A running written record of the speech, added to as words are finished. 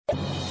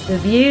The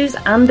views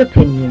and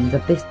opinions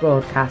of this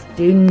broadcast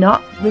do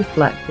not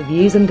reflect the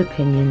views and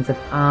opinions of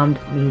Armed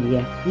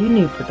Media,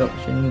 New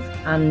Productions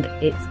and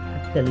its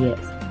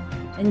affiliates.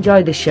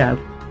 Enjoy the show.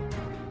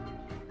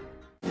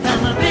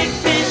 I'm a big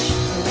fish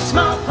in a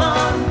small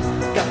pond.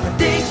 Got my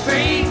days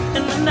free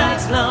and my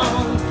nights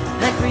long.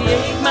 I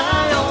create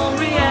my own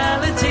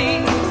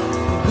reality.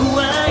 Who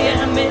I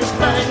am is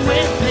fine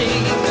with me.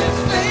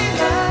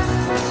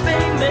 As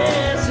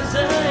famous as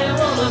I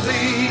wanna be.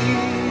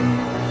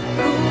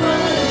 Who I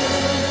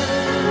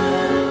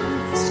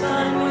am is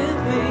fine with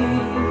me.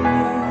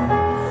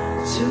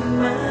 It's who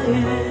I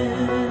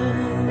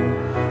am.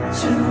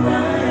 It's who I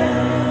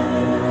am.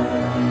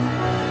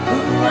 Who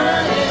I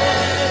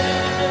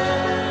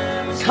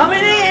am.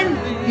 Coming in,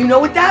 you know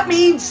what that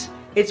means.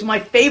 It's my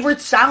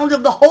favorite sound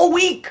of the whole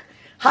week.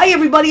 Hi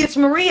everybody, it's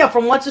Maria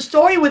from What's the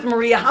Story with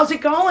Maria. How's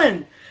it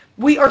going?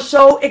 We are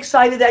so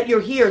excited that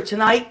you're here.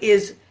 Tonight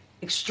is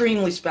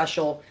extremely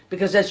special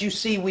because as you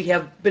see, we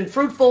have been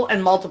fruitful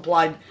and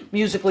multiplied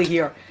musically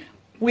here.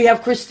 We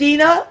have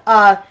Christina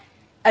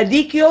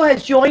Adikio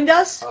has joined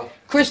us.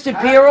 Kristen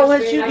Piero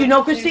has you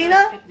know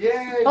Christina?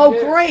 Yeah. Oh,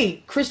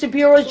 great. Kristen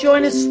Piero has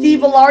joined us. Steve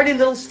Velarde,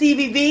 little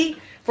Stevie V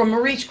from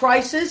Marie's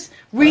Crisis.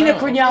 Rena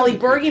Crignali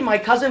Berge, my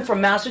cousin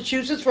from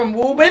Massachusetts, from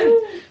Woburn.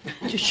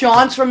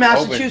 Sean's from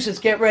Massachusetts.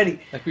 Get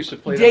ready. Like we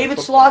should play David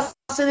Slauson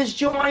has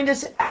joined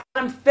us.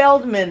 Adam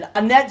Feldman.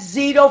 Annette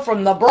Zito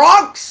from the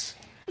Bronx.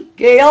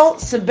 Gail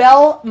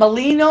Sibel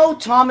Molino.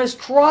 Thomas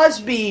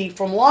Crosby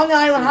from Long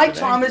Island. Hi,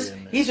 Thomas.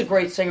 He's a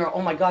great singer.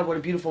 Oh, my God, what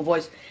a beautiful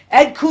voice.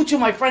 Ed Kuchu,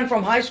 my friend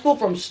from high school,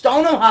 from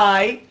Stoneham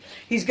High.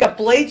 He's got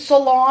Blade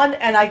Salon,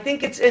 and I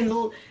think it's in...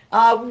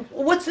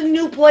 what's the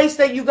new place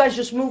that you guys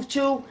just moved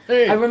to?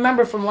 Hey. I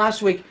remember from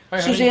last week. Hi,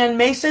 Suzanne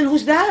Mason,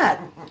 who's that?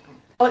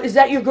 Oh, is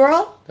that your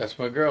girl? That's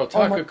my girl,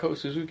 Takako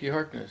Suzuki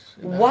Harkness.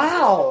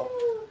 Wow.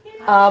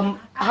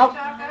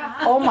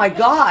 Oh my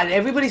God!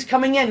 Everybody's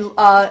coming in.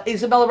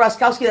 Isabella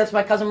Raskowski, that's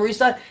my cousin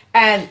Marisa,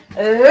 and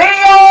Leo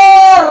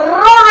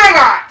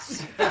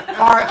Rodriguez,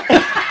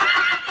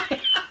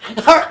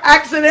 our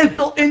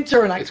accidental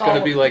intern. It's going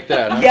to be like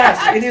that, huh?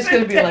 Yes, it is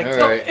going to be like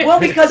that. Right. Well,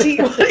 because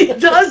what he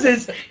does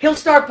is he'll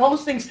start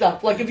posting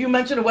stuff. Like if you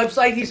mention a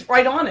website, he's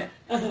right on it.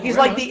 He's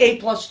like the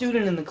A+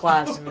 student in the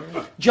class.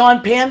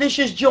 John Pandish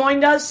has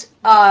joined us.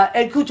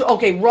 Ed Kutu.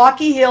 Okay,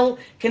 Rocky Hill,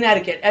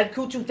 Connecticut. Ed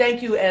Kutu,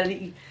 thank you, Ed.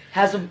 He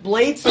has a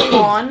Blade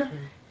Salon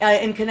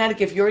in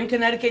Connecticut. If you're in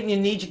Connecticut and you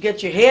need to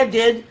get your hair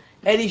did,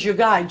 Eddie's your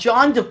guy.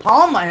 John De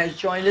Palma has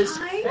joined us.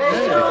 Hey,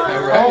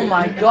 Oh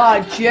my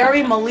God.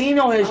 Jerry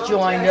Molino has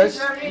joined us.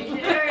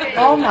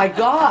 Oh my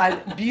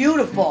God.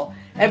 Beautiful.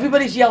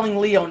 Everybody's yelling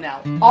Leo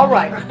now. All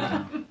right.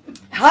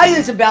 Hi,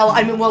 Isabella.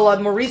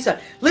 Marisa.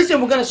 Listen,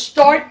 we're going to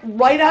start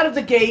right out of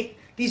the gate.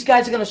 These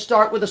guys are going to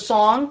start with a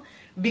song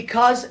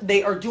because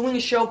they are doing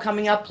a show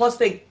coming up. Plus,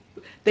 they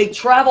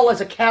travel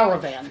as a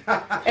caravan.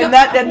 And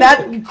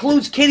that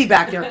includes Kitty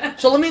back there.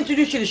 So let me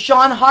introduce you to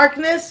Sean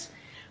Harkness,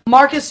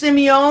 Marcus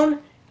Simeone,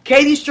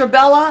 Katie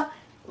Skrobela,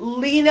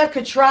 Lina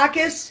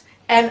Koutrakos,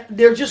 and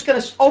they're just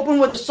going to open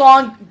with the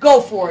song.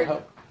 Go for it.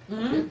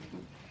 Mm-hmm.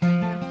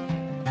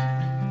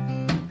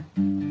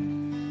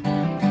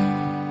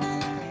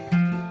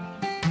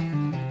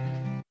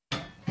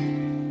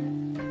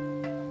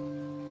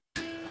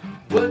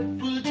 What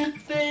would you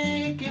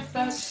think if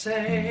I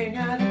sang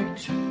out of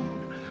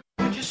tune?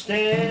 Would you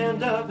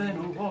stand up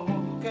and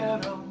walk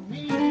out on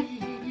me?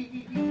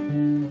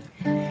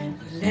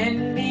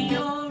 Lend me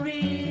your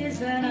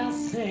ears and I'll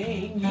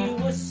sing you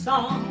a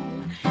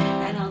song,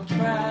 and I'll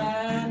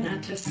try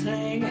not to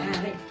sing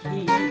out of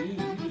key.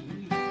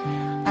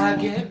 I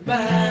get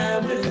by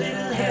with a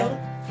little help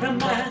from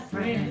my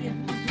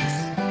friends.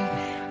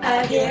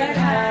 I get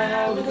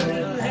high with a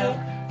little help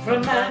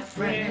from my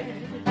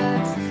friends.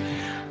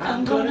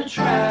 I'm gonna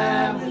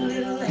try with a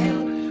little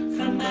help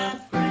from my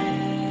friends.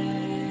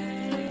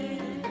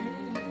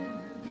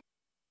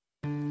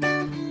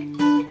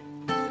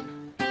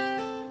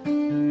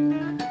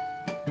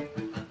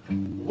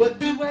 What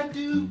do I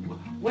do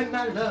when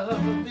my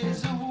love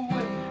is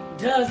away?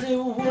 Does it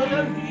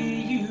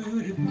worry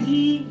you to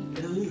be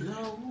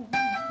alone?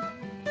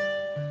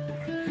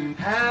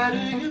 How do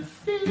you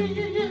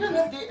feel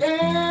at the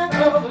end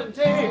of a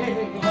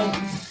day? Are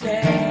you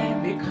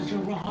sad because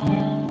you're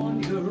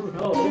on your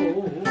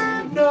own?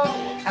 No,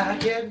 I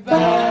get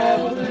by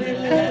with a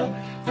little help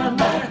from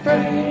my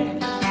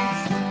friends.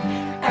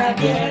 I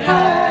get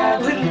high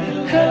with a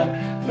little help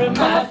from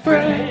my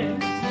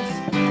friends.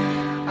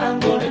 I'm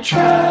gonna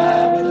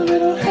try with a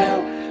little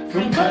help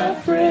from my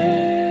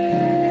friends.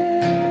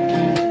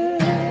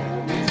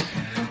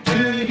 Do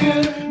you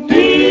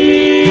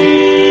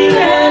need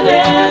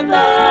anybody?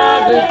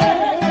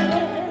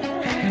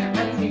 I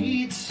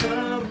need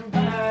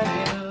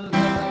somebody to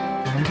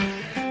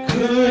love.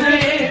 Could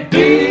it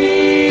be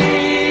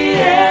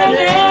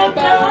anybody?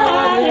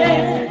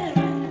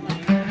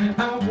 I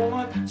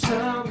want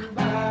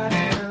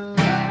somebody to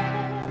love.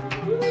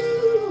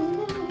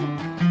 Ooh.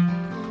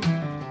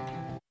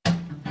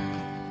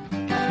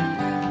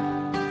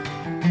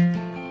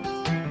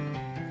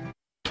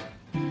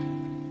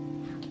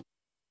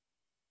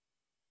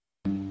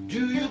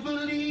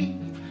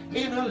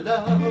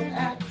 love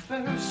at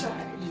first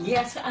sight.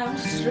 Yes, I'm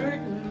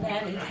certain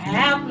that it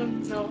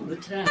happens all the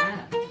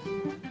time.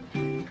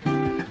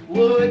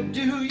 What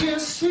do you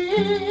see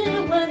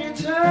when you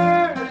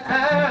turn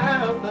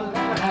out the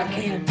light? I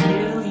can't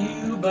tell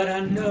you, but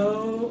I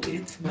know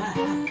it's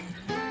mine.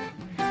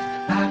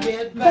 I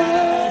get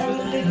by with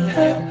a little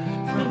help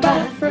from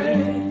my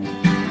friends.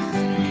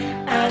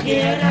 I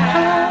get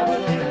high with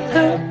a little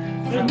help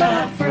from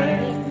my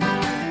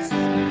friends.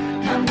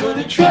 I'm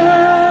gonna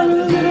try with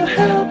a little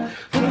help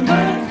from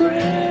my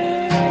friends.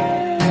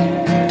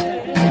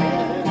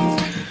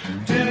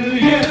 Do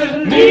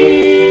you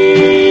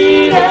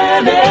need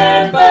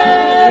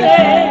anybody?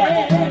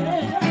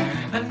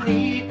 I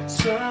need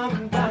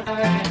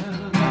somebody to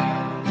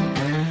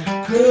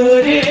love.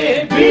 Could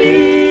it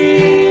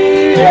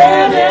be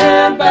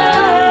anybody?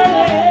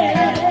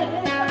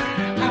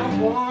 I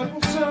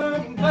want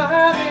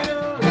somebody to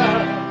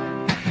love.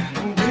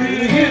 Do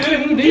you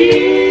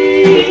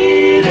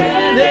need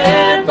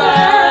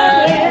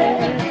anybody?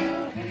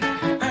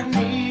 I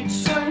need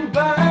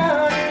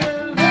somebody to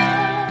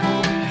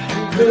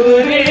love.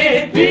 Could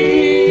it be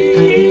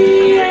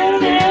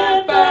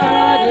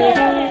anybody?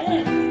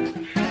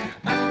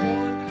 I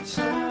want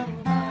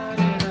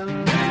somebody to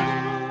love.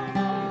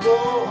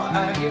 Oh,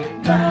 I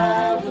get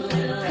by with a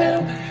little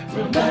help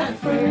from my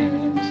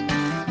friends.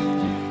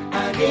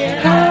 I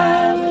get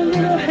high with a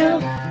little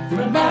help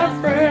from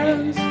my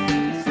friends.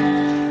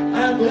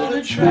 I'm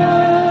gonna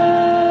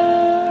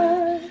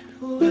try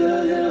with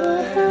a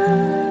little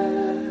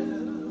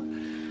help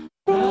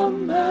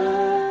from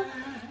my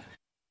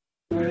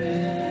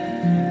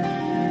friends.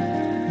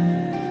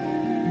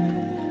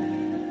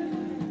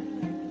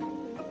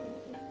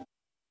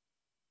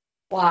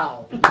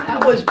 Wow,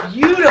 that was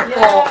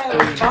beautiful. Yeah, it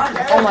was fun.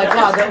 Oh my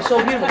God, that was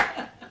so beautiful.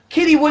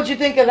 Kitty, what'd you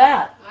think of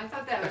that? I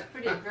thought that was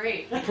pretty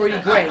great. Pretty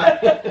great.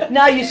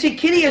 Now you see,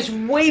 Kitty is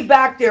way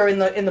back there in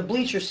the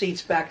bleacher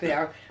seats back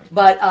there.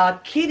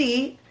 But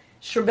Kitty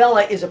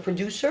Skrobela is a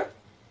producer.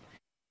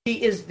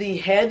 She is the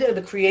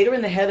creator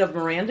and the head of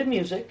Miranda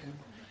Music,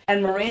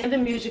 and Miranda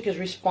Music is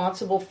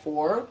responsible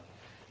for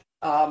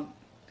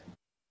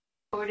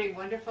Recording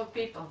wonderful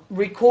people.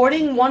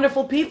 recording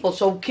wonderful people.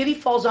 So Kitty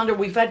falls under.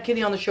 We've had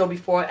Kitty on the show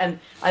before, and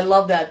I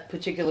love that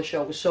particular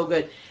show. It was so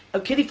good.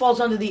 Kitty falls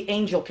under the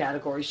angel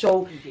category.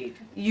 So Indeed.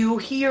 you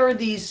hear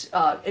these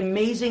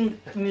amazing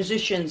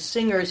musicians,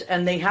 singers,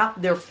 and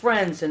they're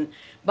friends,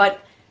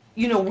 but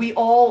you know, we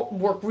all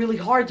work really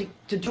hard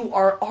to do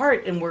our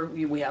art, and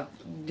we have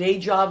day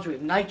jobs, we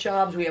have night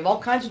jobs, we have all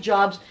kinds of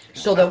jobs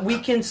so that we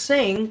can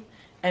sing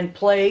and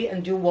play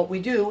and do what we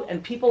do.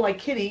 And people like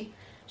Kitty.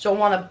 So I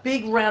want a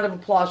big round of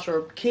applause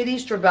for Kitty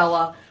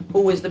Skrobela,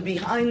 who is the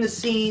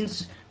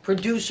behind-the-scenes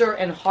producer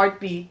and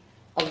heartbeat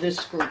of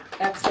this group.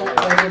 Absolutely.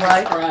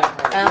 Right?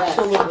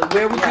 Absolutely.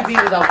 Where would you be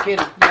without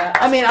Kitty? Yeah.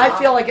 I mean, I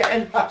feel like,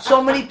 and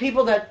so many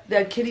people that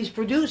Kitty's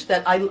produced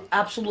that I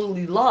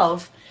absolutely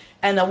love.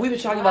 And we were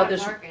talking about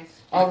this.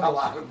 A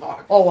lot of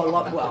markets. Oh, a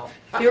lot. Well,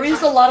 there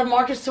is a lot of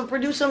markets to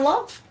produce and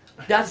love.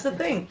 That's the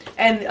thing.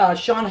 And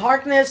Sean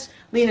Harkness,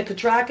 Lina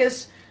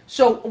Koutrakos.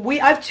 So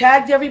I've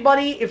tagged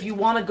everybody if you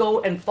want to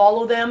go and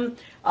follow them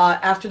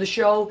after the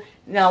show.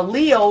 Now,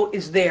 Leo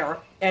is there,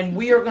 and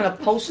we are going to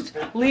post.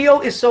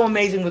 Leo is so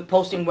amazing with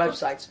posting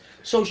websites.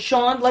 So,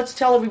 Sean, let's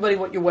tell everybody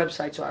what your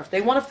websites are. If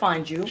they want to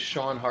find you.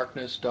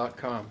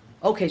 SeanHarkness.com.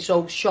 Okay,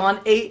 so Sean,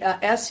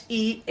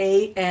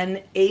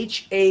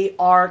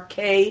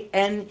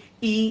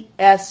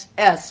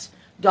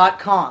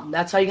 SeanHarkness.com.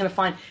 That's how you're going to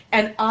find.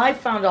 And I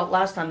found out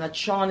last time that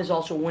Sean is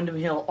also a Windham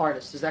Hill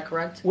artist. Is that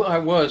correct? Well, I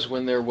was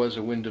when there was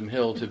a Windham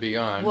Hill to be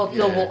on. Well,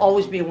 there will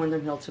always be a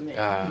Windham Hill to me.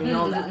 Ah. You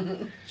know that.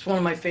 It's one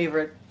of my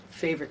favorite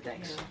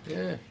things.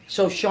 Yeah.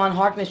 So Sean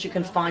Harkness, you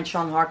can find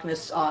Sean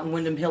Harkness on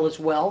Windham Hill as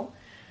well.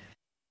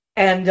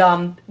 And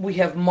we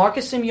have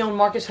Marcus Simeone.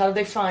 Marcus, how do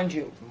they find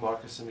you?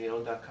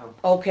 MarcusSimeone.com.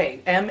 Okay,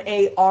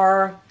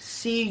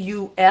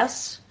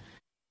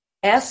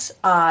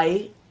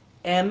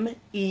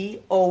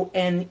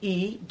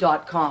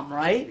 MarcusSimeone.com,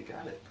 right? You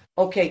got it.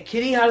 Okay,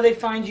 Kitty, how do they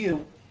find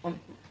you?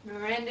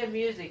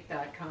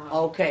 MirandaMusic.com.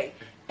 Okay,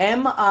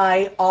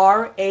 MIRANDA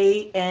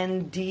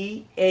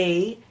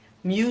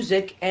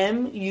Music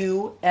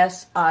MUSIC.com.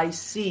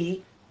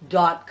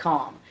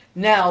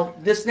 Now,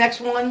 this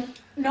next one.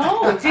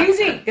 No, it's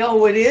easy.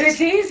 Oh, it is?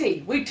 It's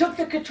easy. We took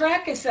the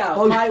Koutrakos out.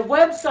 Oh. My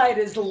website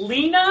is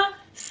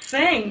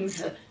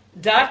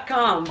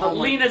LinaSings.com. But Oh,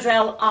 my- Lina's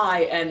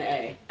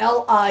Lina.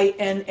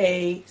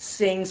 LINA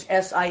sings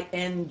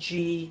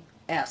SINGS.com.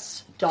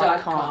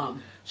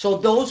 .com. So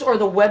those are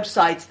the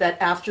websites that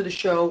after the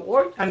show,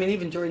 or I mean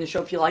even during the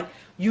show if you like,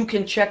 you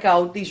can check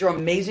out. These are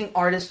amazing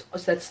artists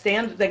that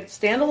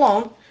stand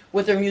alone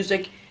with their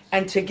music,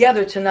 and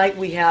together tonight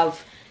we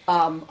have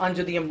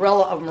under the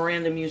umbrella of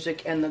Miranda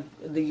Music and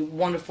the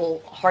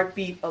wonderful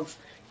heartbeat of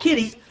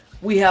Kitty,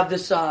 we have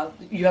this.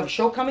 You have a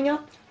show coming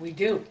up. We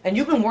do. And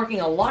you've been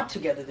working a lot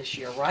together this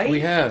year, right? We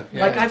have.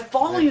 Yeah. Like, I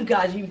follow you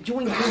guys. You're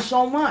doing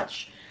so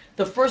much.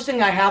 The first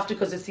thing I have to,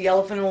 because it's the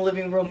elephant in the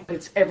living room,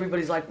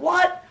 everybody's like,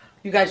 what?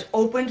 You guys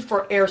opened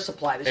for Air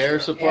Supply this Air year.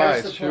 Supply, Air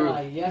it's true.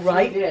 Supply, yes,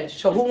 Right? we did.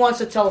 So who wants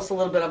to tell us a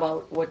little bit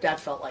about what that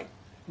felt like?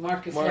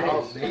 Marcus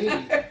Marcus. Hayes.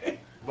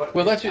 Well, it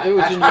was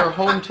in your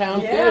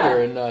hometown Yeah.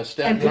 theater in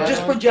Staten And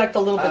just Island. project a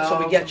little bit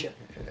so we get you.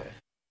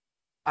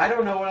 I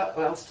don't know what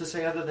else to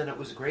say other than it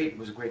was great. It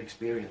was a great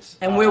experience.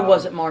 And where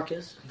was it,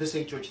 Marcus? The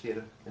St. George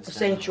Theater. In Staten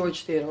St. Island,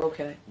 George Theater,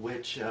 okay.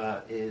 which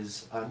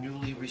is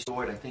newly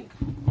restored. I think.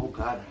 Oh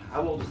God,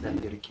 how old is that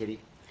theater, Kitty?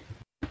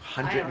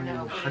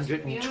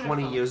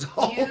 120 years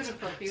old,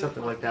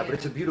 something like that. But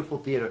it's a beautiful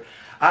theater.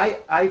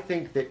 I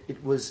think that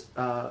it was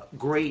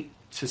great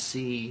to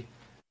see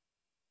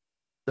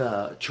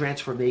the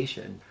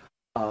transformation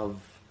of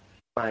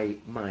my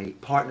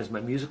partners,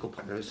 my musical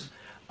partners.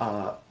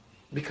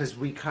 Because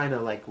we kind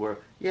of like were,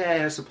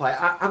 Air Supply.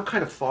 I'm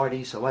kind of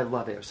farty, so I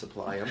love Air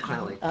Supply. I'm kind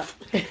of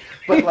like,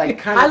 but like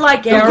kind of. I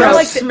like the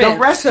rest- Aerosmith. The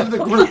rest of the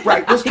group,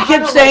 right? Was He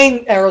kinda kept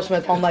saying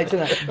Aerosmith all night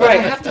tonight. But I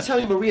have to tell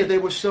you, Maria, they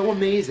were so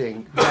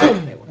amazing.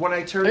 That when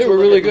I turned They to were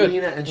look really at good.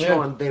 Lina and Yeah.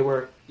 Sean, they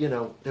were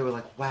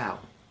like, wow,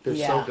 they're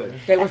so good.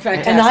 They were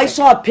fantastic. And I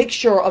saw a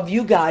picture of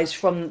you guys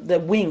from the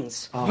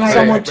Wings. Right,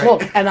 Someone right.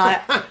 took, and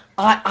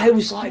I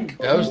was like,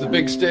 That was the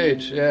big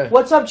stage, yeah.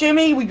 "What's up,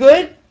 Jimmy? We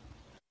good?"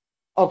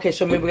 Okay,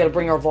 so maybe we got to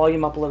bring our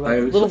volume up a little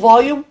bit. Little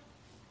volume.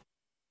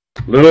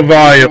 Little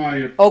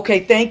volume.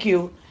 Okay, thank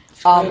you.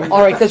 All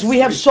right, because we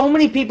have so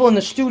many people in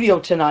the studio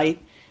tonight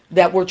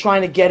that we're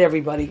trying to get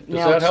everybody.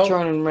 Now that it's help?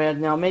 turning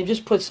red. Now maybe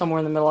just put somewhere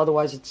in the middle,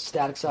 otherwise it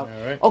statics out.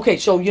 All right. Okay,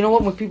 so you know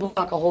what? When people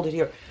talk, I'll hold it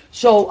here.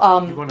 So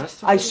You want us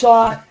to I hold it?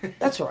 saw.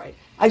 That's all right.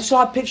 I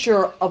saw a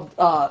picture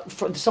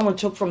of someone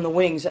took from the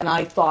Wings, and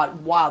I thought,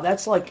 wow,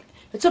 that's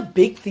a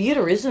big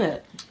theater, isn't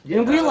it? You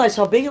didn't realize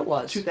how big it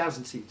was.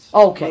 2,000 seats.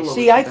 Okay, Little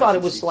see, over I thought it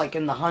 2,000 was seats. like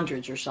in the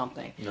hundreds or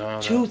something. No.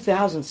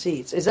 2,000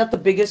 seats. Is that the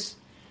biggest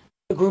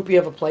group you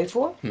ever played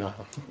for? No.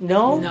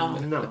 No? No.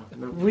 No.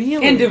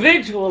 Really?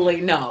 Individually,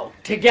 no.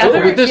 Together,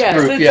 Well, with this yes,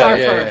 group, it's yeah, our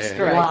yeah, first,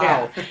 yeah. right?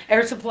 Wow. Yeah.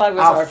 Air Supply was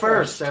Our our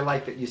first. I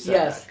like that you said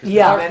Yes. that. 'cause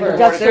Yeah, there's many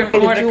that's more the to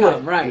way More to to do it.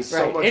 come, right, There's so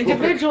right. much more to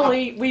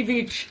Individually, we've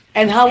each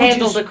And how would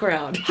handled you the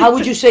crowd. how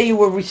would you say you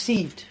were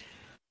received?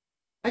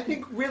 I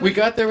think really We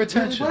got their really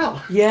attention. well.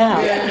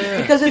 Yeah.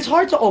 Yeah. Because it's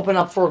hard to open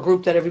up for a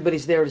group that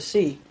everybody's there to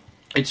see.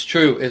 It's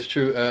true.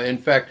 In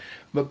fact,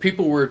 but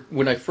people were,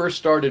 when I first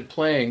started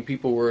playing,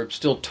 people were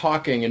still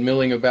talking and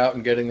milling about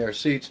and getting their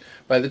seats.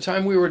 By the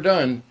time we were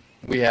done,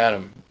 we had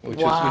them, which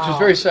is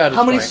very satisfying.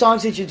 How many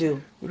songs did you do?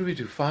 What did we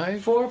do?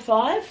 5? 4 or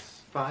 5?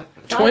 5.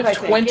 5, I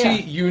think, 20 yeah.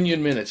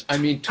 union minutes. I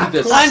mean, to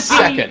the 20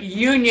 second.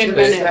 union They-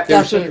 minutes. They were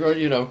That's what- sitting,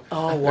 you know.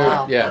 Oh,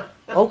 wow. Yeah.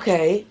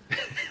 Okay.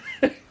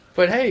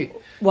 But hey,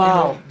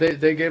 Wow.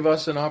 they gave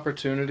us an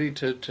opportunity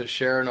to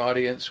share an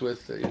audience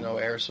with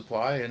Air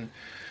Supply and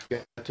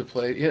get to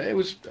play. Yeah,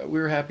 we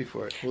were happy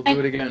for it. We'll do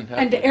it again.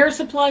 And Air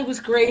Supply was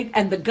great,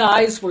 and the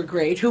guys were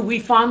great, who we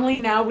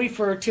fondly now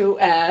refer to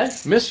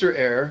as Mr.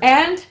 Air.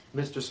 and.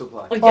 Mr.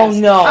 Supply. Yes. Oh,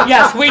 no.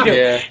 Yes, we do.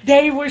 Yeah.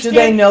 They were. Do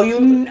they know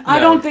you? I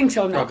No, don't think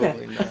so. No.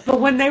 probably not. But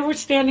when they were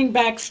standing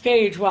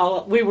backstage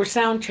while we were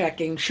sound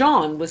checking,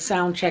 Sean was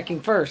sound checking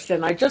first,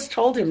 and I just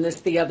told him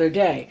this the other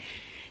day.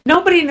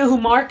 Nobody knew who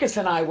Marcus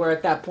and I were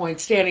at that point,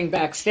 standing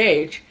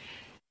backstage,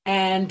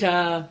 and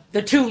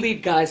the two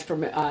lead guys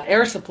from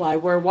Air Supply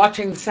were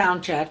watching the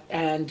sound check,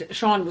 and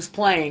Sean was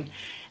playing,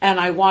 and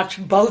I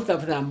watched both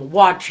of them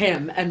watch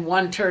him, and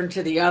one turn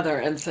to the other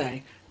and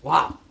say,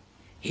 "Wow,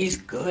 he's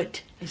good."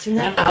 Isn't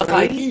that And I was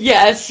like, great?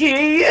 yes,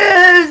 he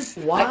is.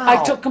 Wow.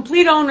 I took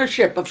complete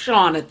ownership of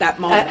Sean at that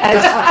moment.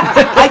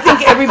 I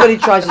think everybody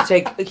tries to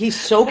take. He's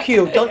so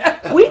cute.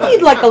 We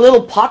need like a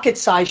little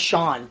pocket-sized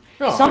Sean.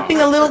 Oh.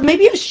 Something a little,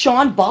 maybe a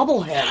Sean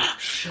bobblehead.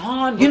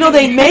 Sean, You know,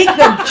 they make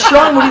them.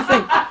 Sean, what do you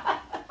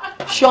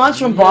think? Sean's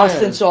from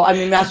Boston, so I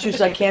mean,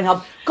 Massachusetts, I can't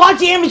help. God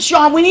damn it,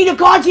 Sean, we need a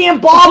goddamn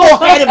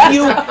bobblehead of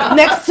you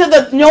next to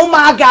the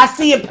Nomar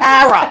Garcia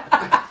Para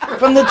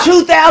from the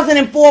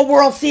 2004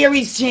 World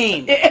Series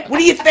team. What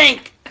do you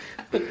think?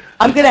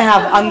 I'm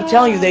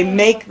telling you, they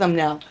make them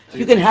now.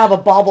 You can have a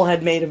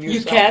bobblehead made of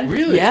yourself. you can?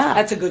 Really? Yeah.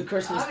 That's a good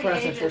Christmas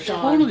present for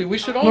Sean. Totally. We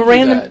should all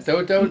Miranda- do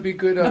that. That would be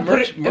good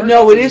merch.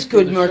 No, it is for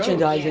good the show.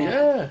 merchandising.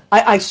 Yeah.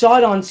 I saw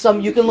it on some,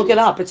 you can look it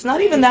up. It's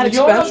not even that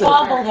You're a expensive.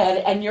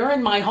 bobblehead, and you're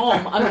in my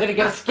home. I'm going to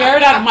get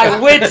scared out of my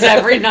wits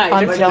every night.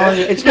 I'm telling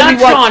you. It's going Not to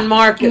be what? Sean,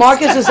 Marcus.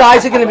 Marcus's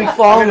eyes are going to be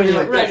following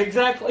you. Right,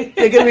 exactly.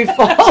 They're going to be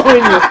following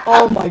you.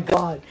 Oh, my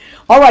God.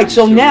 All right,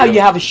 so now you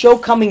have a show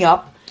coming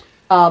up.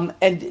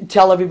 And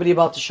tell everybody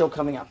about the show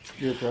coming up.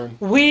 Your turn.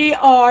 We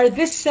are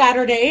this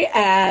Saturday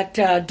at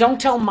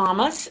Don't Tell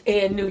Mamas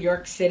in New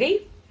York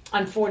City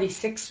on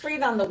 46th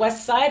Street on the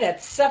west side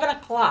at 7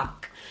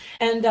 o'clock.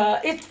 And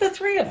it's the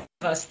three of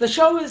us. The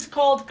show is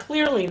called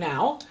Clearly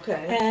Now.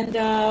 Okay.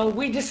 And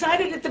we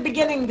decided at the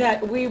beginning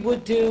that we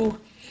would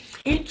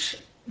each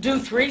do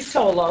 3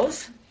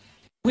 solos.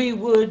 We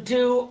would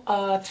do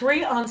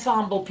 3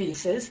 ensemble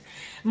pieces.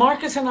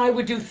 Marcus and I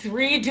would do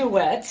 3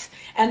 duets,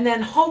 and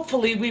then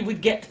hopefully we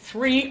would get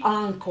 3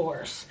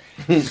 encores.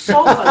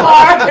 So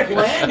far,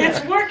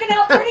 it's working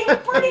out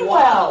pretty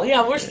well.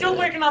 Yeah, we're still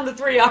working on the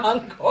 3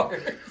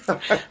 encores,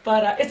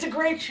 but it's a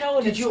great show.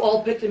 And Did you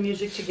all pick the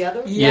music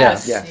together?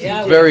 Yes. Yes.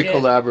 Yeah, Very we did.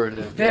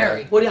 collaborative.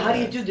 Very. How do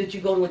you do? Did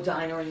you go to a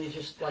diner and you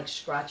just like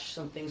scratch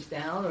some things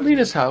down? Or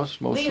Lina's house,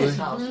 mostly. Lina's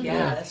house.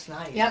 Yeah, that's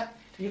nice. Yep.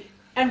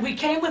 And we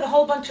came with a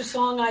whole bunch of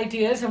song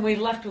ideas, and we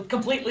left with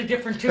completely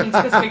different tunes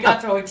because we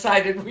got so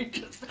excited. We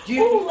just,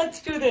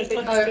 let's do this.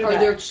 Let's do Are that.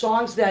 there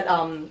songs that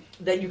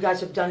that you guys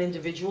have done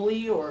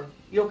individually, or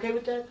you okay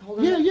with that? Hold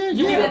on. You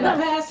did in the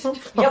past.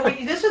 Yeah,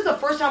 this is the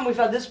first time we've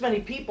had this many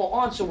people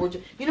on, so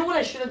you know what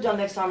I should have done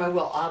next time? I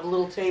will. I'll have a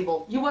little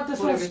table. You want this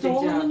Put little everything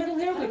stool in down. the middle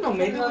here? I don't know,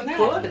 maybe put it we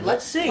on that. could.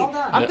 Let's see. Hold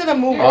on. I'm going to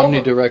move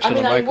Omnidirectional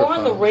over. I mean, we're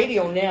on the microphone.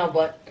 radio now,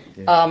 but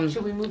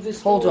Should we move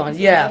this? hold stool on. into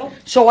the Yeah. middle?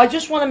 So I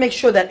just want to make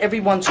sure that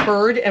everyone's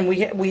heard, and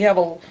we have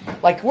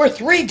we're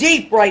 3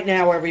 deep right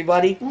now,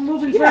 everybody. We're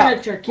moving Yeah.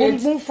 furniture,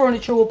 kids. We'll move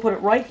furniture. We'll put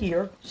it right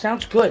here.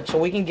 Sounds good. So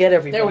we can get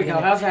everybody. There we go.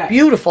 in. How's that?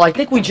 Beautiful. I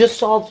think we just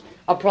solved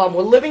a problem.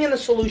 We're living in the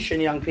solution,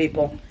 young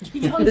people.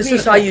 This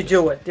is how you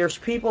do it. There's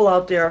people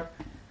out there,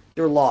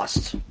 they're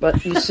lost.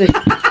 But you see,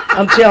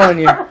 I'm telling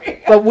you.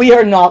 But we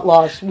are not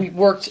lost. We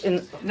worked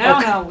in.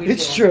 Now we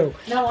It's do. true.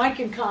 Now I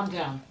can calm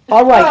down.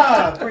 All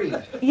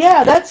right.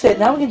 Yeah, that's it.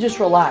 Now we can just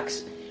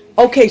relax.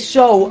 Okay,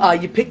 so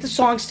you picked the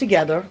songs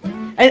together.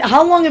 And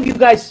how long have you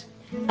guys?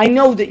 I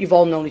know that you've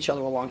all known each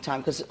other a long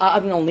time because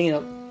I've known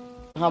Lina.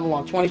 How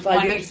long?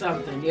 25 years.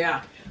 20-something,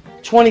 yeah.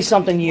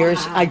 20-something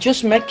years. Wow. I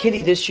just met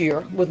Kitty this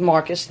year with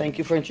Marcus. Thank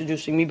you for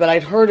introducing me. But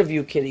I'd heard of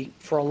you, Kitty,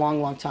 for a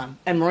long, long time.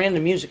 And Miranda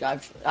Music.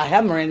 I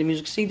have Miranda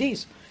Music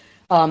CDs.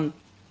 And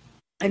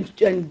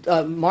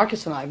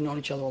Marcus and I have known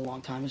each other a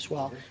long time as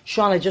well.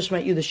 Sean, I just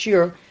met you this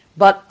year,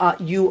 but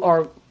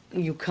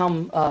you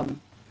come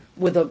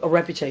with a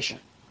reputation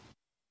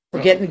for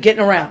getting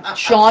around.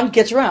 Sean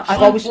gets around. I've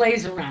Sean always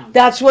plays around.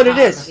 That's what it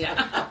is.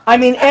 Yeah. I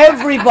mean,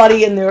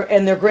 everybody and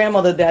their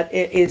grandmother that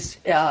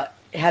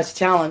has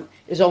talent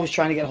is always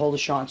trying to get a hold of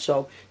Sean.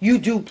 So you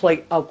do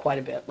play out quite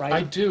a bit, right?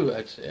 I do.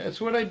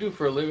 It's what I do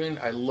for a living.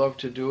 I love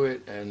to do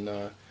it, and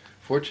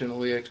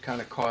fortunately, it's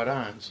kind of caught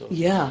on. So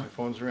Yeah. my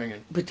phone's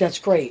ringing. But that's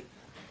great.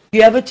 Do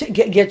you ever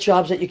get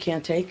jobs that you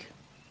can't take?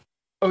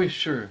 Oh,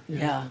 sure.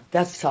 Yeah,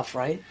 that's tough,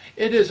 right?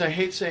 It is. I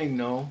hate saying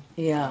no.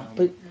 Yeah,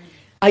 but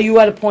are you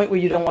at a point where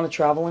you don't want to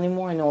travel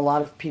anymore? I know a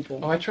lot of people.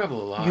 Oh, I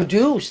travel a lot. You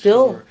do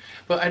still? Sure.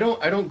 But I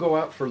don't go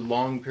out for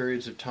long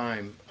periods of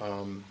time.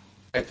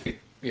 I think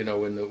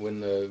when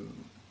the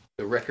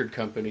record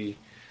company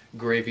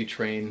gravy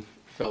train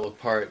fell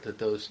apart, that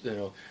those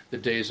the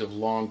days of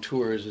long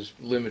tours is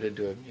limited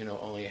to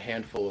only a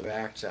handful of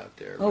acts out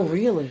there. Oh,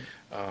 really?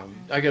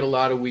 I get a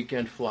lot of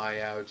weekend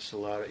flyouts, a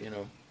lot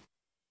of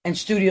And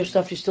studio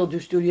stuff? You still do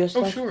studio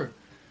stuff? Oh, sure.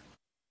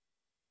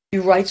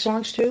 You write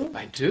songs too?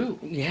 I do.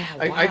 Yeah,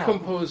 wow. I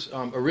compose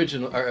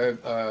original.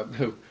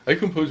 I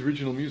compose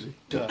original music.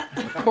 Duh.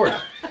 Of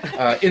course,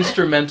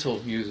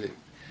 instrumental music.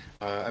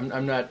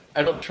 I'm not.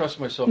 I don't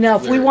trust myself. Now,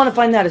 with if we lyrics. want to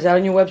find that, is that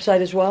on your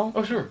website as well?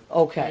 Oh, sure.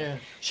 Okay. Yeah.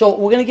 So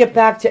we're going to get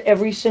back to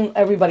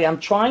everybody.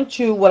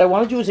 What I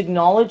want to do is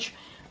acknowledge.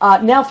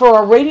 Now, for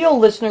our radio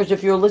listeners,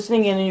 if you're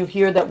listening in and you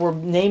hear that we're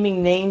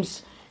naming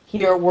names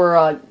here,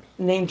 we're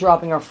name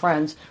dropping our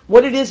friends.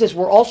 What it is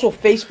we're also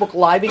Facebook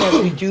Living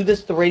as we do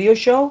the radio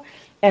show.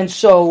 And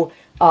so,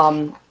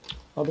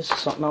 this is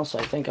something else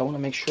I think. I want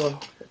to make sure.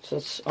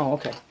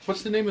 Okay.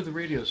 What's the name of the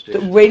radio The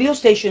station? radio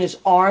station is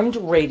Armed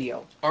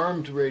Radio.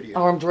 Armed Radio.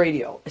 Armed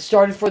Radio. It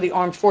started for the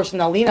Armed Forces.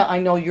 Now, Lina, I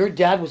know your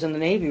dad was in the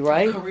Navy,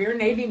 right? Career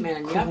Navy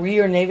man, yeah.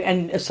 Career Navy.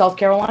 And South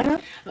Carolina?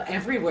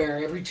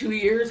 Everywhere. Every 2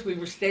 years we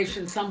were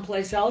stationed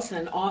someplace else,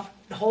 and off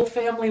the whole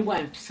family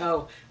went.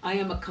 So I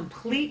am a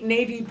complete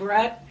Navy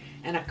brat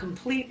and a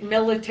complete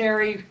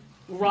military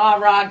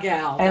rah-rah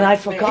gal. And I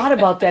forgot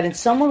about that. And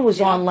someone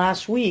was on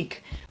last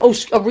week.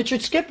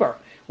 Richard Skipper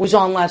was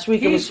on last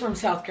week. He's from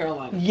South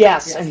Carolina.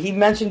 Yes, and he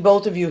mentioned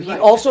both of you. He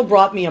also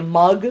brought me a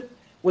mug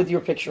with your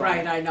picture on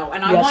Right, it. I know.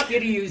 And I Yes. want you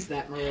to use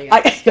that, Maria. I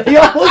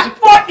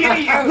almost want you to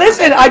use it.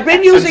 Listen, I've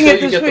been using Until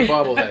it you this get the week.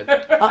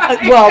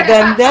 bobblehead. Well,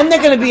 then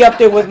they're going to be up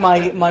there with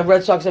my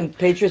Red Sox and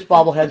Patriots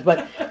bobbleheads.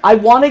 But I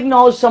want to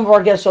acknowledge some of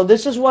our guests. So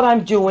this is what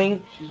I'm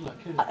doing.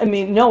 I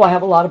mean, no, I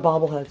have a lot of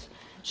bobbleheads.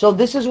 So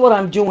this is what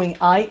I'm doing.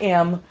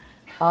 I'm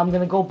going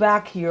to go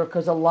back here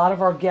because a lot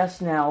of our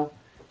guests now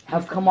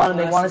have come on and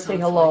they want to say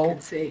hello.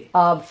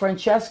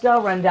 Francesca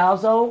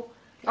Randazzo.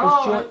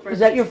 Is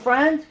that your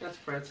friend? That's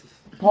Francis.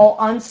 Paul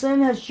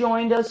Unson has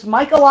joined us.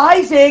 Michael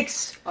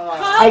Isaacs.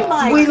 Hi,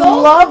 Michael. We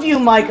love you,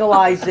 Michael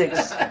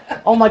Isaacs.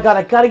 Oh my God,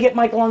 I got to get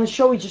Michael on the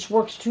show. He just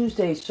works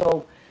Tuesdays.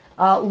 So,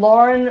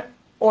 Lauren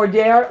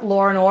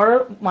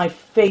Order, my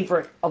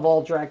favorite of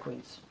all drag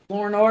queens.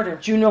 Lauren Order.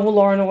 Do you know who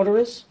Lauren Order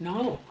is?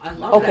 No, I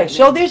love Okay, that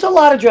so name. there's a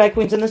lot of drag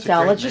queens in this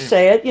town. great Let's just name.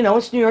 say it.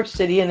 It's New York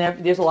City,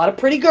 and there's a lot of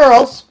pretty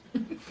girls.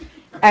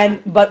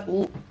 But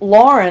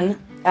Lauren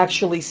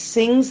actually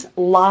sings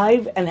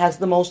live and has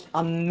the most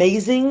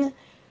amazing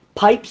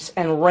pipes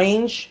and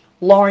range.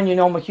 Lauren,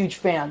 I'm a huge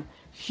fan.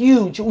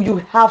 Huge. You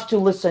have to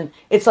listen.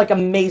 It's like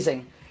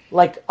amazing,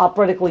 like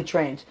operatically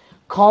trained.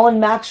 Colin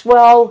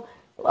Maxwell,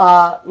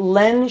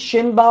 Len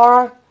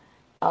Shimbar.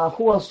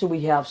 Who else do we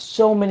have?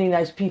 So many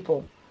nice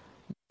people.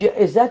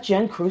 Is that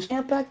Jen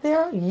Kruskamp back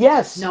there?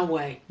 Yes. No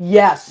way.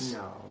 Yes.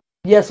 No.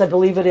 Yes, I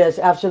believe it is.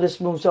 After this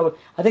moves over,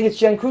 I think it's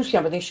Jen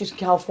Kruskamp. I think she's in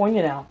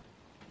California now.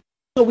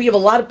 So we have a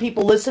lot of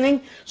people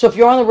listening. So if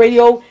you're on the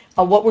radio,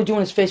 what we're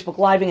doing is Facebook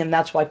Living, and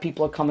that's why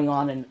people are coming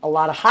on, and a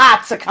lot of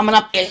hearts are coming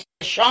up there.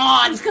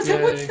 Sean, Because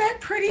what's that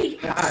pretty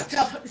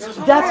stuff?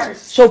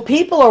 that's so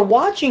people are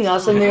watching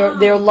us, and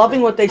they're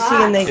loving what they see,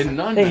 and they In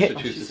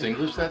non-Massachusetts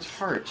English, that's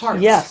hearts.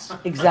 Yes,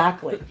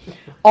 exactly.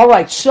 All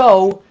right,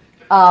 so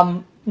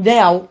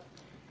now,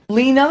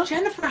 Lina.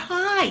 Jennifer,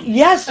 hi.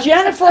 Yes,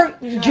 Jennifer.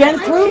 Jen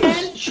Hi, Cruz.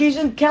 Jen. She's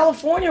in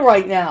California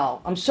right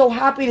now. I'm so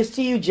happy to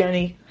see you,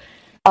 Jenny.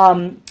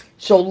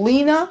 So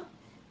Lina,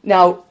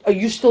 now are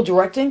you still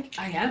directing?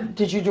 I am.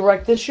 Did you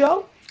direct this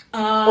show,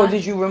 or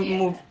did you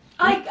remove?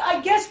 I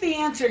guess the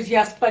answer is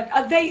yes, but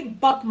they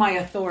buck my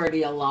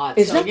authority a lot.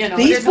 Is so, that you know,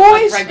 these it isn't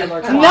like boys?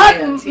 regular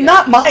clients, you know.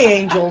 Not my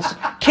angels.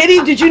 Kitty,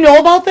 did you know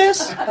about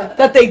this?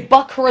 That they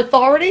buck her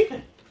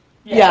authority?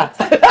 Yeah.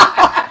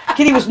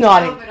 Kitty was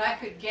nodding. No, but I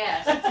could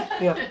guess.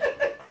 Yeah.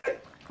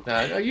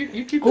 No,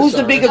 you keep Who's this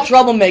the on. bigger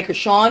troublemaker,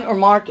 Sean or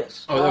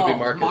Marcus? Oh, that would be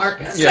Marcus.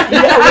 Marcus. Yeah. Yeah,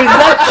 is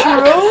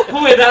that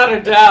true? Without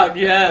a doubt,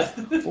 yes.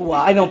 Well,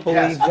 I don't believe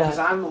Yes, because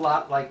that. I'm a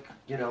lot like,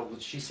 you know,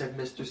 she said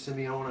Mr.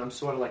 Simeone, I'm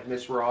sort of like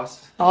Miss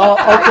Ross. Oh,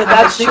 okay,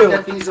 that's I think true.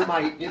 that these are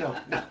my, you know,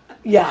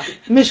 Yeah,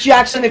 Miss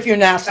Jackson, if you're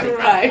nasty.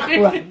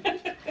 Right.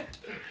 Right.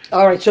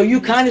 All right, so you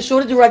kind of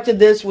sort of directed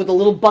this with a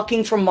little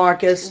bucking from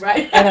Marcus,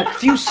 Right. and a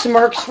few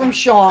smirks from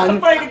Sean,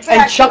 Right,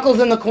 exactly. and chuckles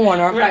in the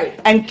corner, Right.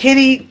 and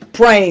Kitty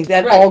praying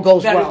that Right, all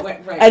goes that it well,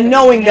 went- right, and that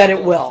knowing it that it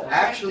went will.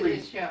 Actually,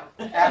 This show.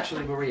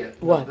 actually, Maria,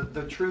 What?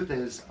 the truth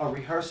is, a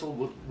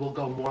rehearsal will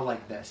go more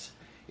like this.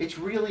 It's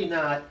really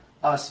not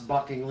us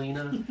bucking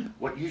Lina.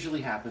 What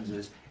usually happens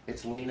is,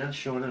 it's Lina,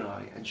 Sean, and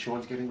I, and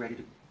Sean's getting ready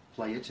to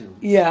play a tune.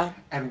 Yeah.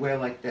 And we're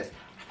like this.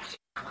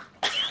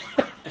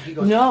 And he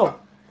goes, No.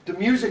 The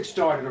music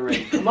started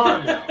already. Come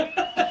on now.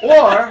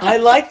 Or I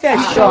like that,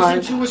 he Sean.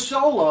 goes into a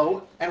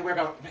solo, and we're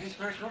going,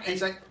 and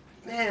he's like,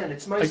 man,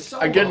 it's my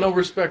solo. I get no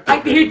respect.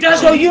 He does.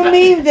 So you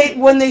mean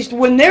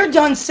when they're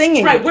done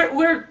singing, Right,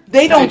 we're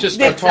they don't They just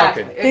start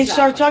talking. They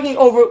start talking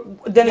over.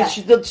 Then Yes.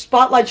 the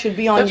spotlight should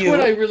be on That's you. what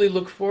I really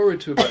look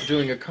forward to about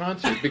doing a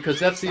concert, because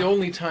that's the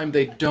only time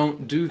they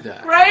don't do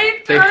that.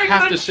 right. They during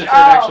have the to sit show. there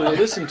and actually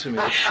listen to me.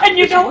 And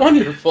you It's know,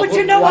 wonderful. but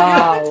you know Wow.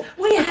 what happens?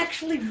 We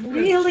actually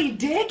really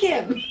dig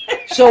him.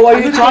 So are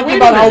you Wait a talking minute,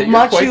 about how you're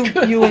much quite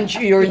good.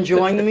 you're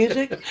enjoying the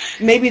music?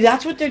 Maybe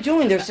that's what they're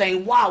doing. They're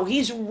saying, "Wow,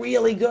 he's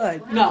really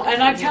good." No,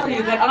 and I tell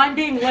you that I'm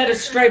being led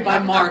astray by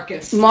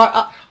Marcus.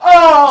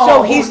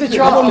 So he's the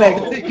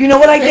troublemaker. You know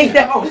what I think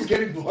that? Oh, he's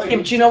getting blamed.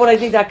 But you know what I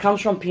think that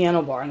comes from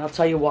piano bar, and I'll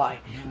tell you why.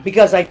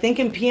 Because I think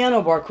in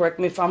piano bar, correct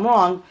me if I'm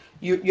wrong,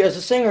 you as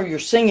a singer, you're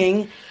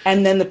singing,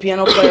 and then the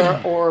piano player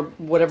or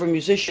whatever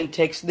musician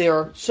takes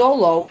their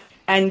solo,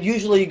 and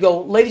usually you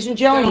go, ladies and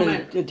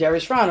gentlemen,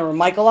 Darius Frouner or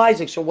Michael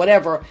Isaacs or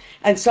whatever,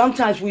 and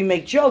sometimes we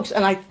make jokes,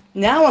 and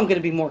now I'm going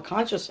to be more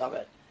conscious of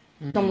it.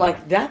 I'm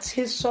like, that's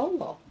his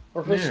solo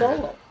or her Yeah.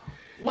 solo.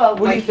 Well, What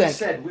do you like think? you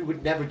said, we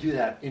would never do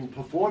that in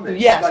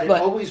performance. Yes, but it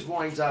but- always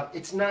winds up.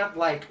 It's not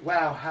like,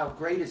 wow, how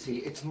great is he?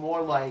 It's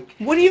more like,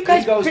 What do you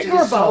guys he goes pick to her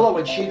his about? solo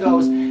and she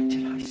goes,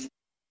 did I say?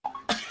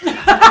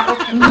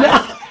 And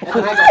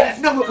then I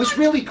go, no, it was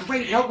really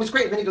great. No, it was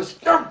great. And then he goes,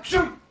 no,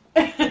 shoot.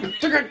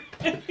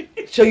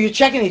 So you're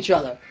checking each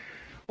other.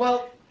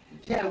 Well,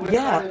 yeah, we're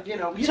Yeah. kind of, you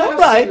know It's how all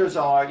right. singers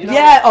are. You know,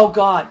 Yeah. Oh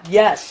God.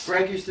 Yes.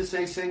 Greg used to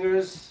say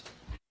singers.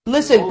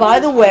 Listen. By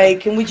the way,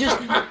 can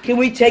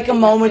we take a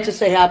moment to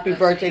say happy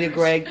birthday to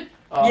Greg?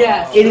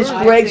 Yes. It is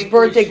I Greg's think we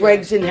birthday. should.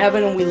 Greg's in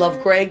heaven, and we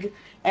love Greg.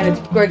 And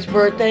it's Greg's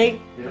birthday,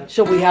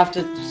 so we have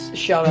to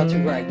shout out to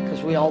Greg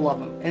because we all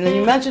love him. And then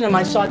you mentioned him.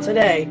 I saw it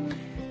today,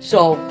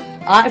 so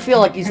I feel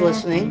like he's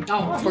listening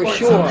Oh, of for course,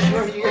 sure. I'm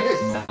Sure he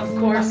is. Of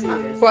course he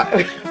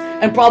is.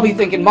 And probably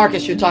thinking,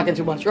 Marcus, you're talking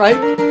too much, right?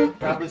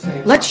 Probably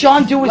saying, Let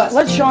Sean do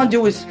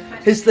his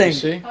thing. You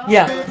see?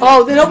 Yeah.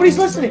 Oh, nobody's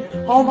listening.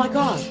 Oh my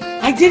God,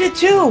 I did it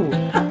too.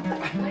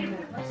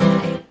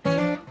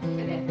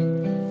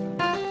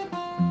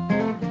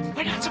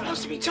 We're not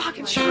supposed to be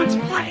talking. Sean's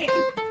playing.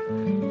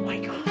 Oh my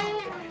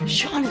God,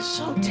 Sean is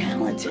so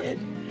talented.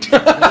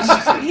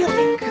 He's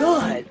really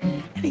good,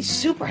 and he's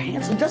super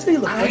handsome. Doesn't he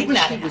look I great in wish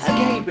that he was hat?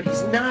 gay, but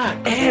he's not.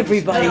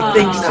 Everybody Oh,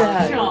 thinks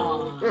that.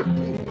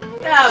 Sean.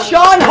 Yeah,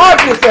 Sean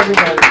Harkness,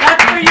 everybody.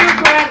 that's for you,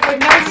 Greg, with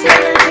no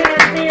singers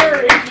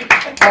interfering.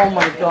 Oh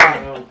my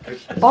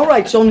God. All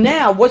right, so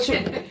now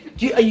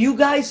are you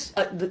guys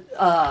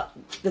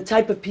the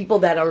type of people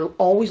that are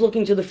always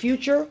looking to the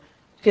future,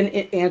 can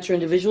answer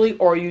individually,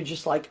 or are you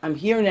just like, I'm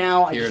here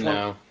now, I Here just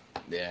now.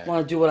 Yeah.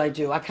 want to do what I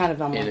do? I kind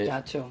of am In like it,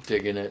 that too.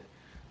 digging it.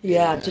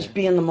 Yeah, just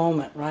be in the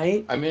moment,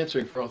 right? I'm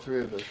answering for all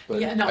three of us,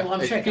 but Yeah, no, I'm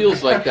it checking.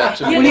 feels like that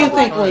to me. What do you all the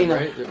think, time, Lina?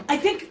 right? I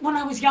think when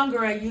I was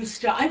younger, I used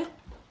to.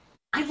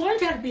 I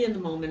learned how to be in the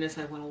moment as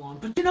I went along.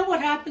 But you know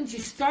what happens? You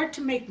start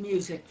to make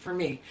music. For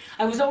me,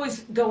 I was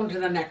always going to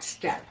the next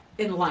step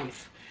in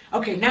life.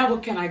 okay, now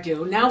what can I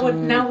do? Now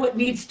what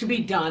needs to be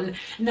done?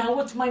 Now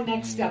what's my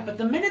next step? But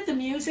the minute the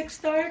music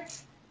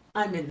starts,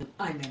 I'm in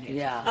it.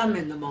 Yeah. I'm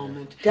in the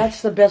moment.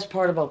 That's the best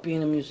part about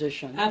being a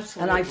musician.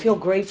 Absolutely. And I feel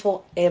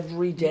grateful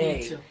every day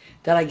Me too.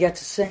 that I get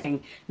to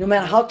sing. No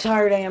matter how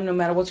tired I am, no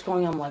matter what's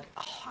going on, I'm like,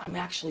 oh, I'm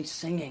actually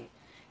singing.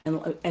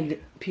 And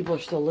people are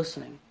still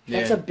listening.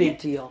 That's Yeah. a big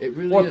deal. It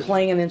really or is.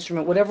 playing an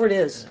instrument, whatever it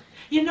is.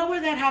 You know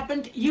where that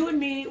happened? You and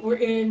me were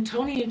in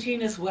Tony and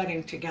Tina's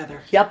wedding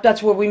together. Yep,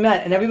 that's where we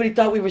met. And everybody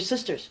thought we were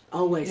sisters.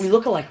 Always. We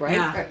look alike, right?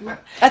 Yeah.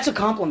 That's a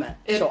compliment.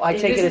 So I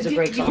take it as a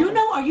great Do compliment. you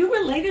know, are you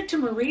related to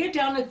Maria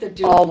down at the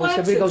duplex? Almost.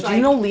 Everybody goes, do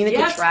you know Lina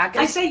yes, Koutrakos?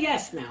 I say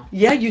yes now.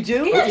 Yeah, you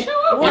do? Yeah, sure.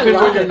 Oh, I Even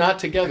love when you're it. not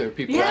together,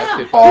 people Yeah. ask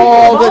it.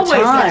 All the Always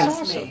time.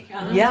 ask me.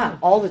 Uh-huh. Yeah,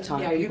 all the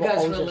time. Yeah, you People guys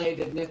always ask.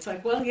 related. And it's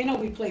like, well,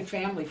 we played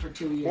family for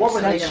 2 years. Or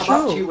when they That's come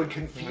up true. to you and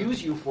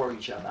confuse you for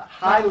each other.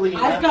 Hi,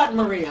 Lina. I've got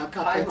Maria a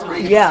couple Hi, of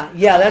times. Maria.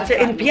 Yeah, that's it.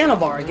 In piano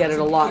bar, I get it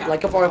a lot. Yeah.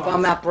 Like if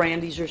I'm at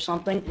Brandy's or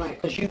something.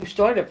 Right. Because you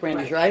started at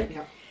Brandy's, right?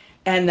 Yeah.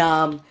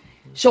 And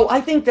so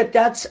I think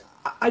that's,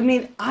 I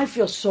mean, I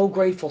feel so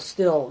grateful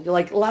still.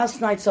 Like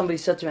last night somebody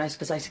said to me,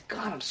 because I said,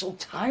 God, I'm so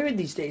tired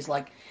these days.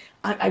 Like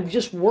I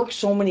just work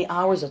so many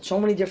hours at so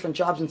many different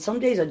jobs, and some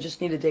days I just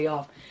need a day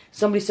off.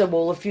 Somebody said,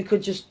 well, if you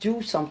could just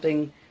do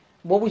something,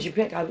 what would you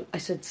pick? I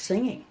said,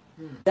 singing.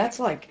 That's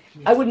like,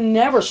 I would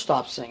never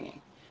stop singing.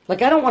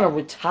 Like I don't want to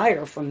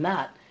retire from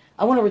that.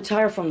 I want to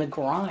retire from the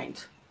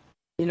grind.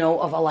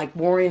 Of like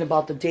worrying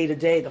about the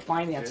day-to-day, the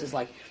finances.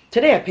 Like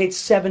today I paid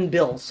 7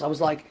 bills. I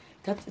was like,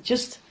 that's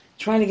just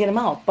trying to get them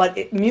out.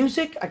 But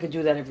music, I could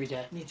do that every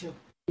day. Me too.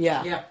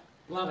 Yeah. Yeah.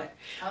 Love it.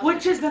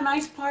 Which is the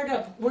nice part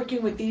of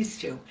working with these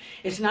two.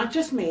 It's not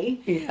just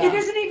me. Yeah. It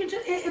isn't even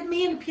just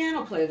me and a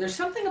piano player. There's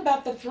something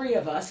about the three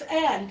of us,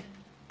 and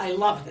I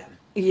love them.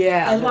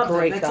 Yeah, I they're love them.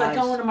 great It's guys. like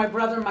going to my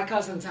brother and my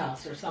cousin's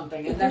house or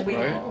something, and then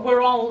Right.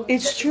 we're all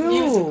It's true.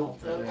 musical.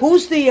 So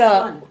Who's the,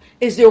 fun.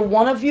 is there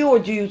one of you, or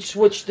do you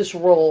switch this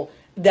role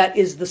that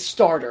is the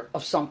starter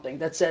of something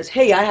that says,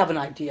 hey, I have an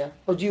idea?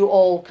 Or do you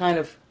all kind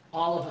of...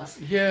 all of us.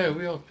 Yeah,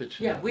 we all pitch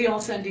in. Yeah, we all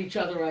send each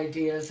other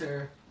ideas,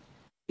 or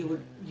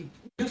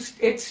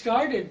it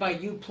started by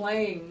you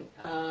playing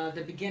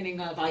the beginning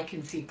of I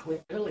Can See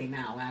Clearly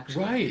Now,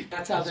 actually. Right,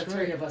 That's how that's the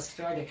three right. of us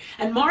started.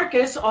 And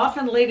Marcus,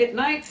 often late at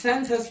night,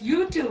 sends us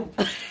YouTube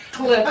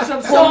clips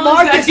of songs Well,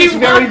 Marcus that he is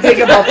very wants. big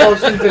about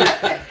posting things.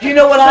 You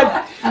know what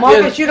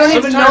Marcus, you don't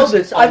even know Sometimes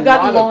this. a I've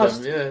gotten lot of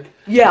lost. them,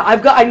 Yeah,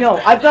 I've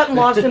gotten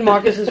lost in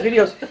Marcus's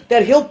videos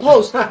that he'll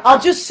post. I'll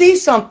just see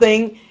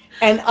something,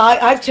 and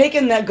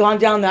I've gone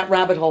down that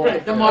rabbit hole.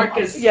 Right, the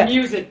Marcus Yeah.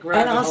 music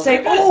And I'll rabbit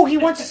say, hole. oh, he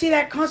wants to see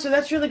that concert.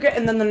 That's really great.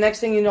 And then the next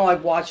thing you know,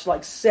 I've watched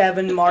like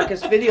 7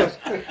 Marcus videos.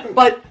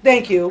 But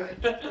thank you.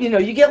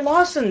 You get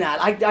lost in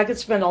that. I could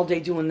spend all day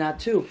doing that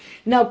too.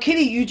 Now,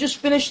 Kitty, you just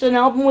finished an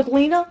album with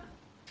Lina?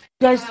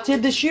 You guys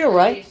did this year,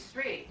 right?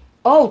 3.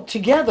 Oh,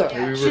 together.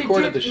 We She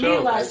recorded did the me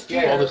show. last All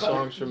year, the but-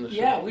 songs from the show.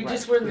 Yeah, we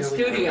just were in the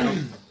studio.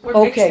 We're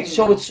Okay, mixing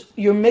so now.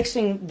 you're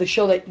mixing the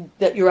show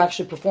that you're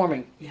actually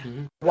performing. Yeah.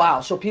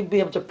 Wow, so people be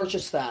able to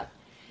purchase that.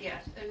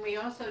 Yes, and we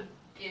also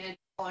did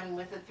one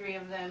with the 3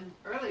 of them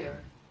earlier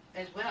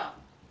as well.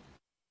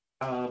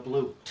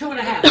 Blue. 2.5.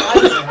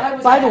 I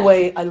was By the half.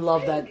 way, I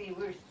love that. We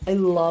were, I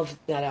love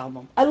that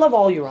album. I love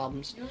all your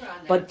albums. you were on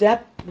that. But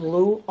that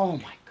Blue, oh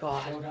my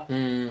God,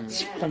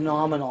 It's Yeah.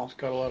 phenomenal.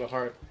 got a lot of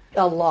heart.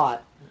 A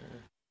lot.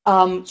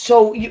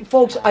 So, you,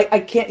 folks, I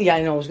can't. Yeah,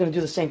 I know. I was going to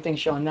do the same thing,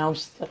 Sean. Now,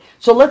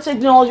 so let's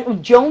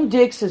acknowledge. Joan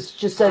Dix has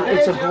just said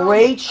it's a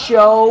great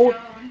show.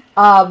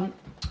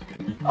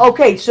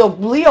 Okay, so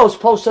Leo's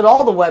posted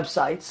all the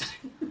websites.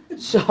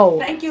 So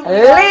Thank you, Leo.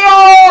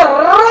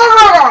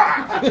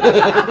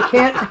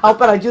 Can't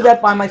help it. I do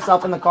that by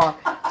myself in the car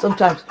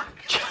sometimes.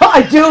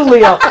 I do,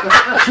 Leo.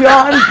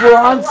 John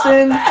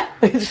Bronson.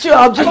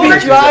 I'll just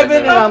be driving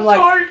and I'm like,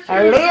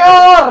 Leo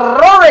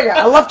Roriga.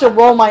 I love to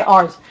roll my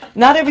R's.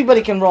 Not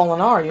everybody can roll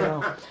an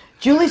R,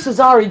 Julie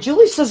Cesari.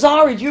 Julie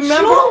Cesari, do you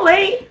remember?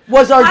 Julie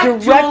Was our Hi,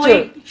 director.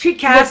 Julie. She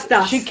cast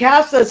us. She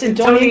cast us in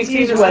Tony and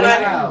Tina's wedding.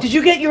 wedding. Did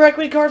you get your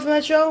equity card from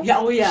that show? Yeah,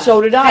 oh yeah.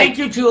 So did I. Thank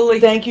you, Julie.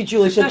 Thank you,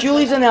 Julie. So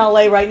Julie's in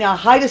LA right now.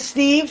 Hi to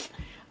Steve.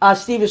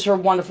 Steve is her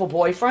wonderful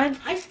boyfriend.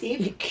 Hi,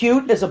 Steve.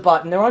 Cute as a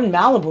button. They're on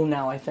Malibu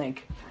now, I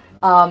think.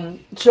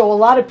 So a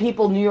lot of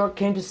people in New York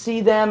came to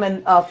see them.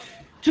 And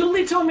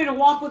Julie told me to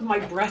walk with my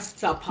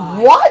breasts up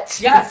high. what?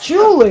 Yes.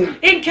 Julie.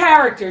 In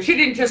character. She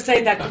didn't just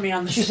say that to me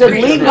on the She said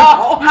street. lead.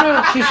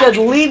 No. She said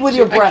lead with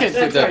your I can't breasts.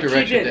 give that right, she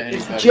direction did. to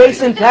anybody.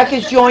 Jason Peck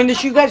has joined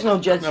us. You guys know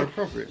Not Jason.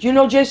 appropriate. Do you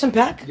know Jason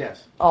Peck?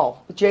 Yes. Oh,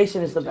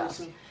 Jason is the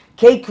best.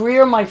 Kate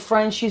Greer, my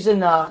friend, she's in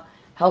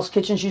Hell's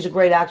Kitchen. She's a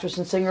great actress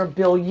and singer.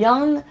 Bill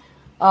Young.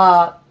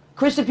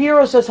 Chris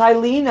DePiero says, hi,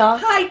 Lina.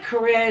 Hi,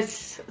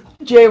 Chris.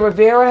 Jay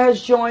Rivera has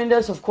joined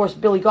us. Of course,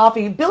 Billy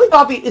Goffey. Billy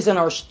Goffey is in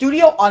our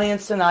studio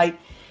audience tonight.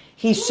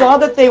 He saw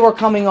that they were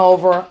coming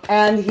over,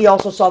 and he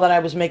also saw that I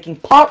was making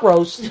pot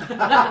roast.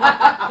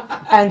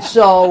 And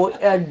so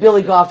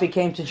Billy Goffey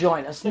came to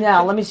join us.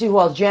 Now, let me see who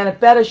else. Janet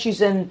Betta,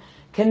 she's in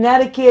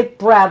Connecticut.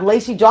 Brad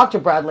Lacey, Dr.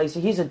 Brad Lacey,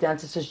 he's a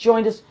dentist, has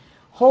joined us.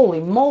 Holy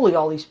moly,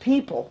 all these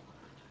people.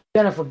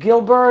 Jennifer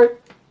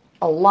Gilbert.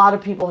 A lot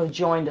of people have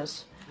joined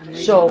us.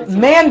 So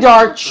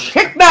Mandar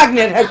Chick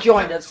Magnet has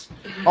joined us.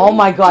 Oh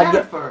my God.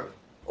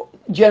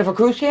 Jennifer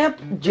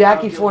Cruzcamp.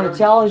 Jackie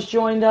Fornatel has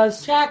joined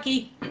us.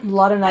 Jackie. A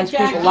lot of nice Hi,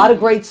 Jackie. people. A lot of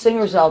great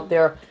singers out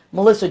there.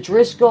 Melissa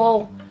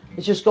Driscoll.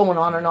 It's just going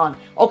on and on.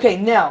 Okay,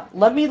 now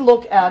let me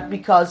look at,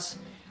 because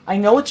I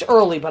know it's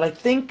early, but I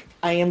think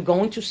I am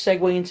going to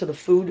segue into the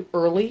food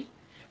early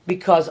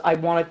because I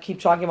want to keep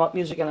talking about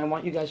music and I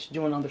want you guys to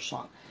do another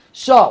song.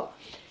 So,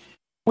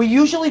 we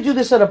usually do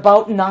this at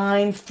about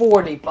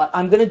 9:40, but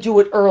I'm going to do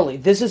it early.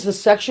 This is the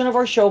section of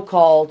our show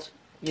called,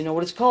 you know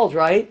what it's called,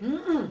 right?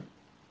 Mm-mm.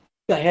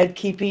 Go ahead,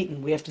 keep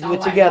eating. We have to do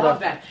it I together. love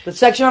that. The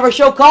section of our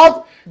show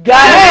called Go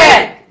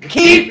Ahead,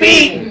 Keep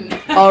Eating.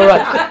 All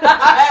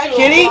right.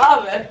 Kitty?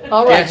 Love it.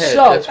 All right, Ahead,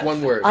 so that's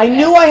one word. I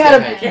knew I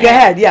had a go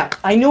ahead, yeah.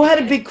 I knew I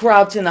had a big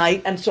crowd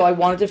tonight, and so I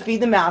wanted to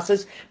feed the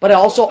masses. But I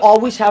also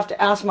always have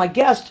to ask my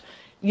guest.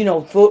 You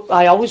know, food,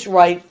 I always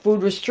write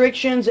food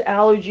restrictions,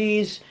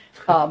 allergies,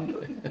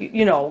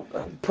 you know,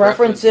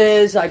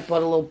 preferences. I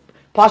put a little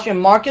posture.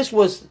 Marcus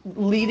was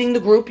leading the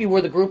group. You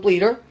were the group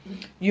leader.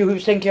 You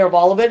was taking care of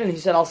all of it, and he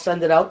said, "I'll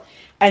send it out."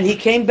 And he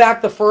came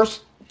back. The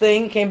first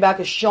thing came back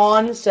as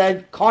Sean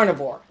said,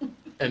 carnivore.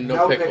 And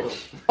no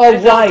pickles. Oh,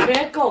 And no right.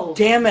 pickles.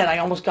 Damn it, I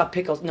almost got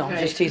pickles. No, I'm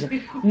just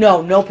teasing.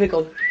 No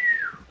pickles.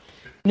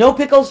 No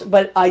pickles,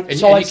 but I... And,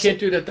 so and I you can't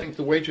do that thing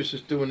the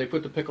waitresses do when they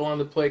put the pickle on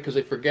the plate because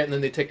they forget and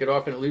then they take it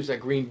off and it leaves that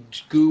green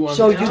goo on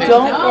So the you table.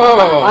 don't?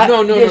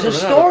 Oh, no. There's a not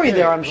story pig.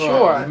 there, I'm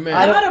sure. Oh, man.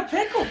 I don't- Not a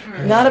pickle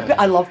person.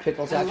 I love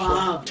pickles, actually.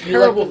 Love.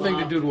 Terrible thing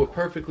to do to a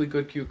perfectly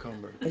good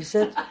cucumber. Is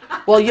it?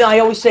 Well, yeah, I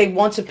always say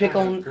once a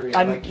pickle,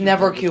 I'm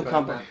never a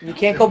cucumber. You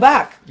can't go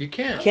back. You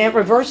can't. Can't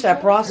reverse that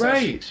process.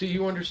 Right. See,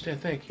 you understand.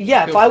 Thank you.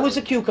 Yeah, if I was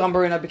a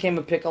cucumber and I became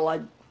a pickle,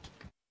 what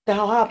the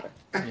hell happened?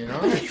 You know?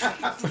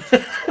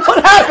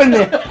 What happened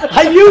there?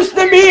 I used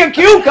to be a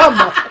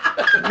cucumber.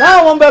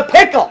 Now I'm a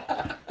pickle.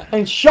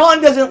 And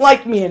Sean doesn't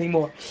like me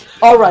anymore.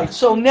 All right,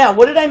 so now,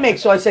 what did I make?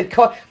 So I said,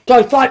 so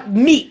I thought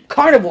meat,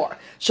 carnivore.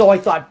 So I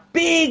thought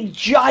big,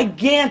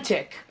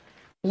 gigantic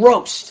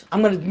roast.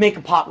 I'm going to make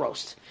a pot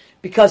roast.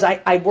 Because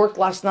I worked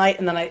last night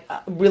and then I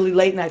really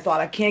late and I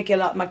thought I can't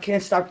get up, I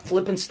can't start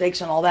flipping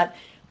steaks and all that.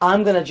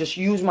 I'm going to just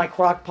use my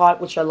crock pot,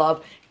 which I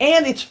love.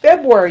 And it's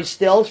February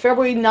still. It's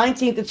February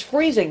 19th. It's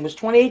freezing. It was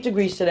 28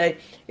 degrees today.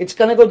 It's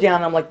going to go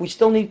down. I'm like, we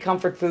still need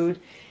comfort food.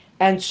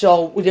 And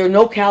so there are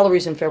no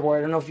calories in February.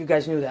 I don't know if you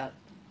guys knew that.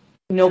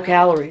 No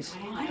calories.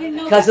 I didn't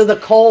know Because that. of the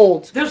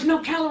cold. There's no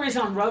calories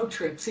on road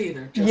trips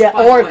either. Just Yeah,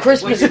 by the or way,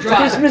 Christmas when you drive.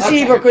 Christmas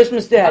Okay. Eve or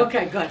Christmas Day.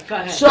 Okay, good. Go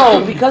ahead.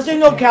 So, because there are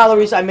no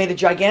calories, I made a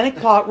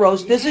gigantic pot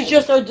roast. This is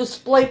just a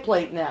display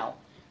plate now.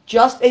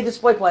 Just a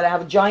display plate. I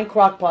have a giant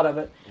crock pot of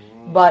it.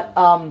 But,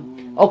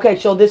 okay,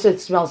 so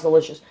it smells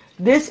delicious.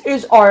 This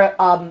is our,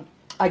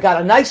 I got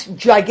a nice,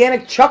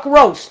 gigantic chuck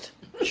roast,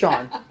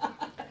 Sean.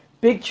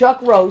 Big chuck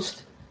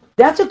roast.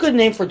 That's a good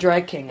name for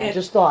Drag King, I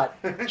just thought.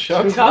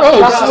 Chuck Rose.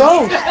 Chuck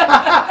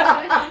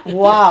roast.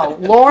 Wow.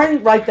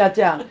 Lauren, write that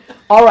down.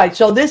 All right,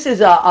 so this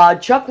is a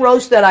chuck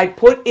roast that I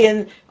put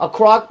in a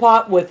crock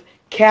pot with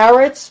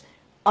carrots,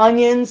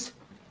 onions,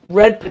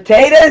 red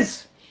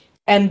potatoes,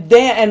 and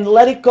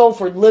let it go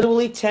for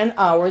literally 10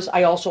 hours.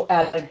 I also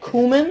added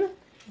cumin.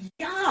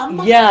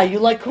 Yum. Yeah, you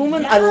like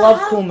cumin? I love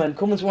Yeah. cumin.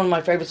 Cumin's one of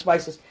my favorite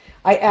spices.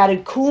 I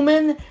added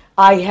cumin.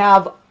 I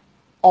have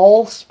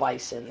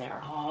allspice in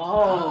there.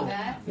 Oh,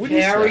 What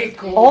is very that?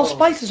 cool.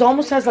 Allspice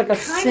almost has like a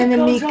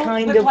cinnamony goes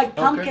kind with of, like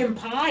pumpkin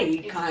pie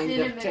kind of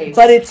cinnamon. taste.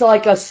 but it's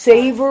like a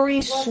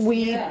savory,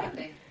 sweet.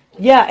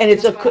 Yeah, and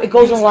it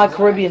goes in a lot of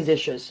Caribbean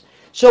dishes.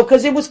 So,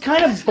 because it was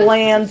kind of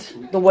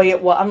bland the way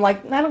it was, I'm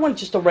like, I don't want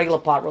just a regular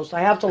pot roast.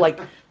 I have to like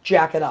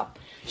jack it up.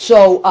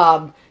 So,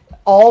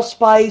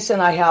 allspice,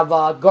 and I have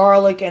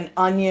garlic and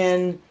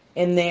onion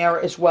in there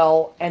as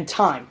well, and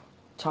thyme.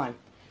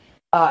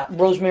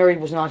 Rosemary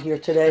was not here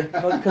today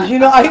because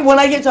when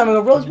I get time, I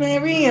go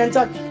rosemary and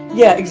thyme.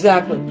 Yeah,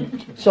 exactly.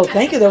 So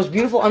thank you. That was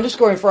beautiful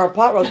underscoring for our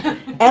pot roast,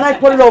 and I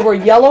put it over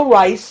yellow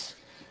rice.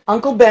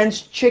 Uncle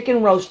Ben's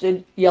chicken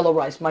roasted yellow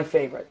rice, my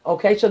favorite.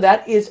 Okay, so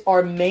that is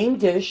our main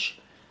dish.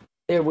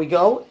 There we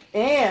go.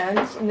 And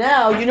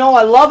now,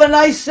 I love a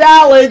nice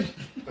salad.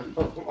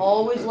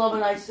 Always love a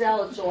nice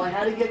salad. So I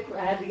had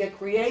to get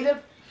creative.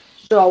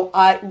 So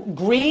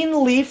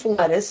green leaf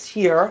lettuce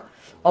here,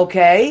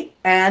 okay,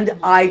 and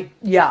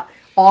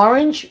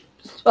orange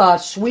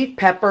sweet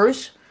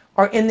peppers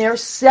are in there,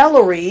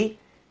 celery,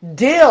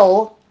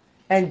 dill,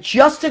 and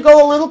just to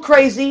go a little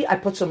crazy, I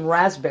put some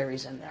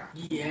raspberries in there.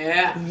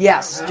 Yeah.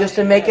 Yes, just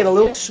to make it a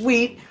little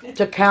sweet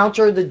to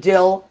counter the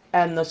dill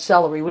and the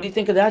celery. What do you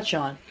think of that,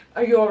 Sean?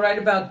 Are you all right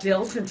about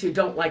dill since you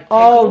don't like pickles?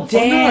 Oh,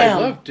 damn.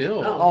 I love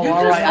dill. Oh, you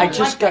all right. I don't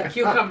just like got the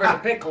cucumber to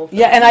pickle.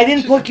 Yeah, and I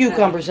didn't put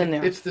cucumbers in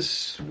there. It's the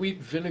sweet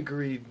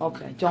vinegary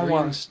Okay, don't green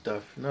worry.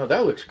 stuff. No,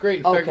 that looks great.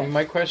 In Okay. fact,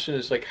 my question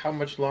is like, how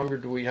much longer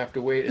do we have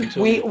to wait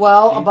until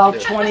About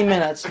this? 20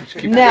 minutes. Just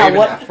keep Now, waving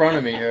what? in front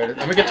of me here.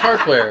 I'm a guitar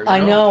player.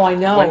 I know.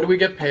 When do we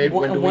get paid?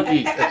 When do we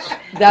eat?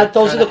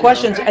 Those are the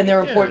questions, and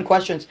they're important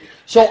questions.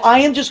 So I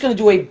am just going to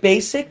do a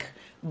basic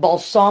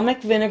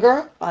balsamic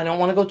vinegar. I don't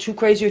want to go too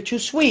crazy or too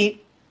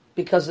sweet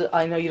because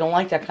I know you don't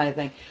like that kind of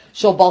thing.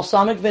 So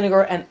balsamic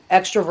vinegar and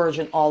extra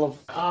virgin olive.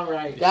 All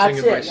right. That's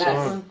singing my it.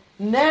 song.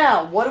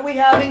 Now, what are we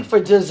having for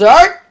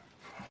dessert?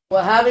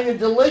 We're having a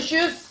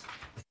delicious.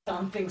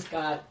 Something's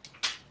got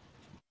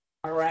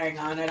meringue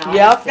on it. I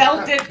Yep.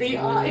 felt it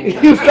behind.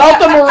 You felt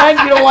the meringue?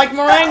 You don't like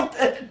meringue?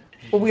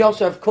 But we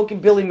also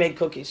have Billy made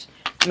cookies,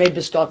 made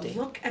biscotti.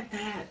 Look at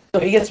that.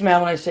 So he gets mad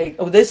when I say,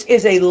 oh, this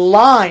is a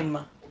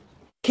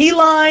key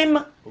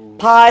lime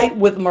pie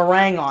with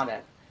meringue on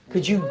it.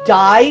 Could you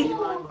die?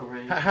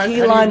 How do Key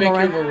you lime make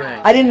meringue. your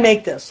meringue? I didn't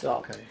make this though.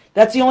 Okay.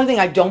 That's the only thing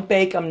I don't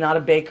bake. I'm not a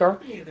baker,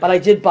 but I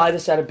did buy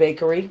this at a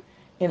bakery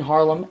in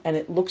Harlem, and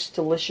it looks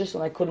delicious,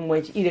 and I couldn't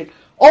wait to eat it.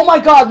 Oh my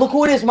God! Look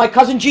who it is! My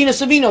cousin Gina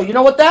Savino. You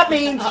know what that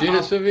means? Gina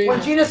Savino.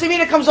 When Gina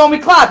Savino comes home, we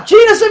clap.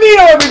 Gina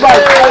Savino,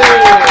 everybody!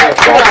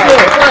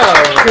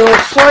 There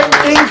are certain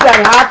things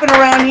that happen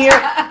around here.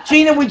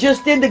 Gina, we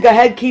just did the Go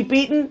Ahead, Keep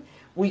Eating.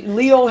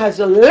 Leo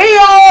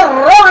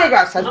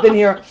Rodriguez has been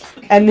here,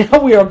 and now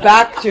we are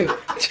back to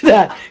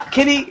that.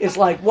 Kitty is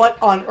like,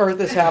 what on earth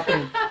is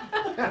happening?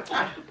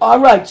 All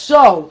right,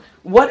 so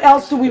what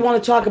else do we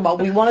want to talk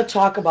about? We want to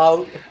talk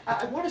about,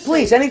 I want to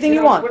please, say, anything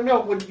you want. No,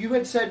 when you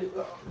had said,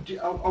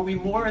 are we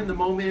more in the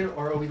moment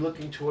or are we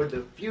looking toward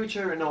the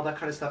future and all that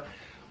kind of stuff?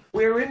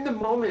 We're in the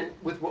moment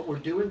with what we're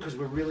doing because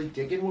we're really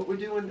digging what we're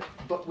doing,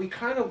 but we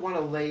kind of want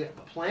to lay a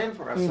plan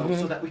for ourselves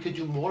so that we could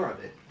do more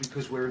of it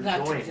because we're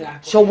enjoying it.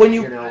 So when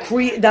you know,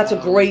 create, that's a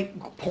great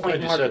point, I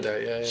just Mark. said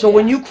that, yeah. So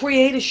when you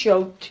create a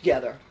show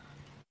together,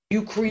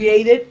 you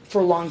create it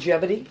for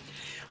longevity.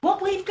 Well,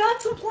 we've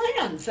got some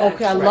plans.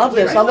 Okay, I actually. love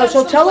this. We've got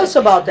So some tell us plans.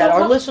 about that. But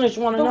Our what- listeners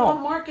want to But what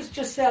know. Marcus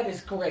just said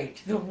is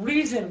great. The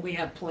reason we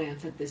have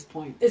plans at this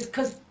point is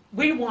because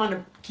we want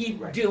to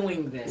keep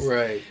doing this.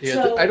 Right. Yeah.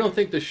 So- I don't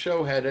think the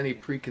show had any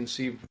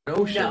preconceived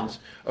notions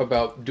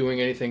about doing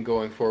anything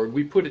going forward.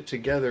 We put it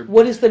together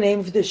What is the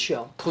name of this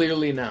show?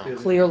 clearly now.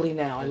 Clearly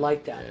Now. I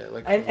like that. Yeah,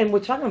 And we're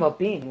talking about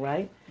being,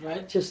 right?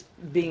 Right. Just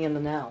being in the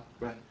now.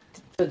 Right.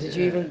 So did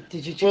you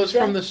choose Well, it's that?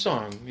 from the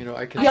song. You know,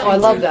 I can. Yeah, sing I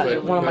love it, that.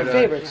 but- One of my but,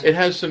 favorites. It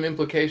has some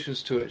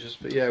implications to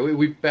it.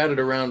 We batted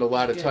around a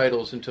lot of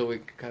titles until we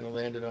kind of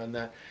landed on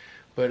that.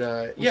 But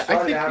We yeah, I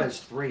started think out as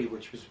 3,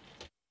 which was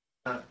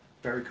not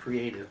very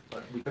creative,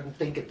 but we couldn't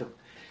think at the.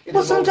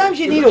 Well, sometimes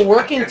you need a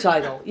working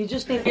title. You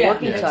just need a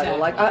working Yeah, title.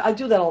 Like I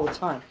do that all the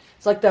time.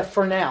 It's like that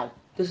for now.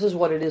 This is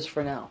what it is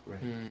for now.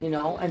 You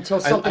know, until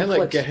something I like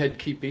clicks. Go Ahead,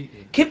 Keep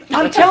Eating.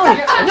 I'm telling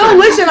you. No,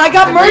 listen, I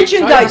got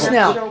merchandise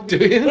now. Do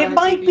you? It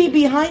might be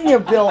behind there,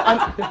 Bill.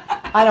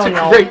 I don't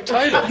know. Great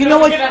title. You know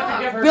what, We're gonna have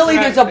to give her Billy?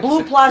 There's a credit.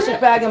 blue plastic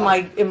bag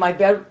in my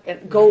bed.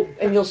 And go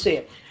and you'll see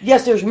it.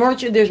 Yes, there's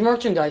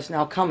merchandise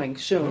now coming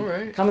soon. All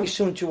right. Coming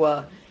soon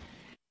to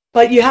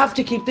But you have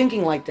to keep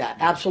thinking like that.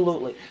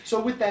 Absolutely. So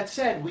with that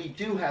said, we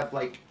do have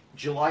like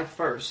July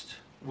 1st,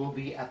 we'll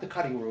be at the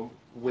cutting room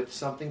with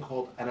something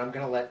called, and I'm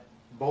going to let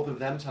both of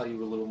them tell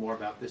you a little more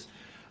about this.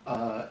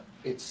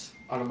 It's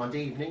on a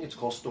Monday evening. It's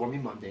called Stormy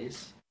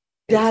Mondays.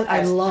 That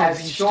I love.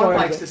 As You Sean started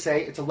likes it. to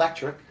say, it's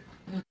electric.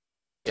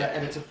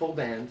 And it's a full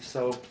band.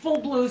 So Full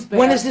blues band.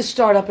 When does this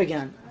start up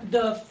again?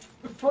 The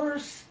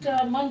first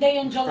Monday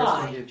in July.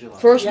 first Monday of July.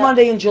 First Yeah.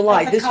 Monday in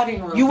July. At the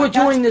cutting room. You were But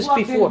that's doing this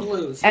Plugged In before.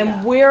 Blues, And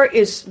yeah. where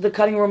is the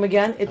cutting room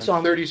again? It's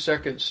on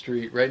 32nd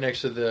Street, right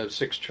next to the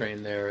 6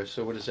 train there.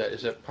 So what is that?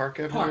 Is that Park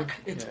Avenue? Park.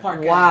 It's Yeah.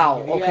 Park. Wow.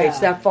 Avenue, Okay,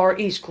 it's yeah. that far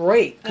east.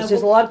 Great, because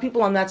there's a lot of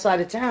people on that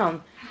side of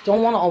town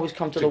don't want to always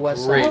come to the a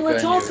west great side. Well,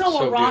 it's venue. also It's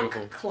so a rock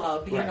beautiful.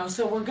 club, you Right. know,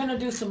 so we're going to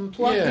do some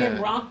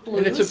plugged-in rock blues.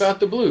 And it's about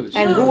the blues.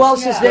 And who Blues, else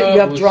is yeah. there? You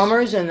have Blues.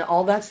 drummers and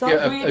all that stuff.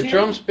 Yeah, We a do.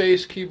 drums,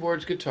 bass,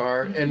 keyboards,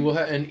 guitar, and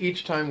and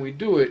each time we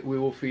do it, we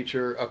will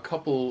feature a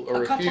couple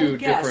or A a couple few of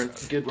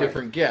guests.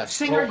 different guests.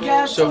 Singer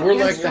guests. So we're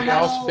like the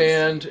house instrumentals.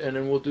 band, and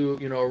then we'll do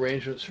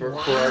arrangements for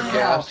our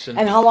guests.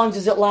 And how long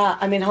does it last?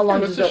 I mean, how long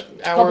it's does just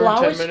it? hour Couple and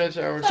 10 hours. minutes,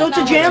 hour and So it's a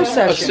 10 jam minutes.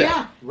 session.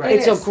 Yeah, Right.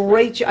 It's a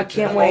great. I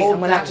can't wait. I'm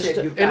gonna have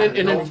to.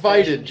 An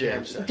invited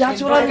jam session.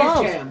 That's what I Invited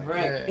love. jam,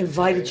 right. Yeah.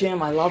 Invited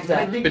jam. I love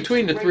that.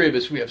 Between the three of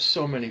us, we have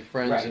so many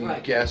friends Right. and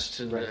Right. guests,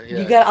 and yeah.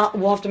 You got.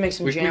 We'll have to make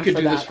some We jam could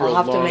for do that. this for I'll a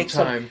have to long make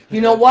time. some. You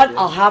know what?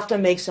 I'll have to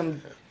make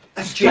some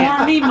jam.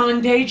 Stormy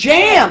Monday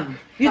Jam.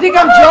 You think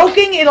I'm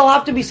joking? It'll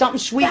have to be something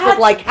sweet with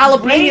like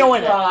jalapeno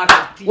in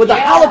it. With a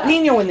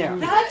jalapeno in there.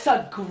 That's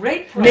a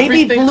great product.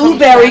 Maybe Everything comes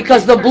blueberry, back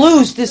because the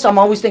blues. This I'm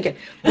always thinking.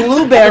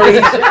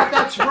 Blueberries.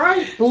 That's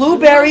right.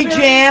 Blueberry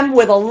jam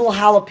with a little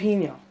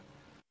jalapeno.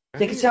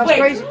 Think it sounds Wait,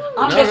 crazy?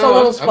 I'm Just no, a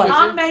little I'm spice. with you.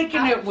 I'm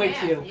making it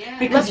with you. Yeah.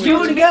 Because Let's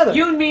do it together.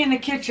 You and me in the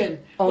kitchen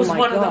Oh was my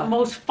one of God. the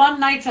most fun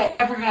nights I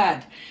ever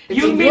had. It's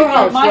You in and me your were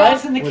house, at my right?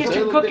 house in the What's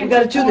kitchen that? cooking We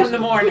gotta till do 4 this. in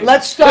the morning.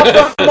 Let's stop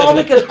for a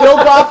moment because Bill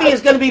Goffey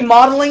is going to be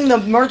modeling the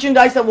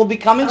merchandise that will be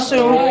coming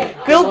soon. Okay.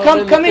 Bill, come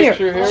in picture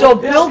here. here. So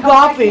Bill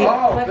Goffey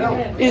Let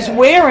it in. is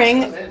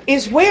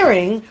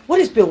wearing. What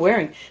is Bill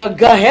wearing? A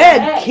Go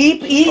Ahead,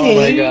 Keep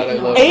Eating God, I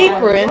love it.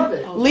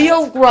 apron.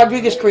 Leo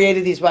Rodriguez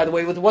created these, by the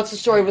way. With What's the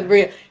Story with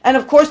Maria, and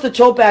of course the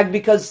tote bag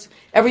because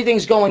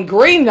everything's going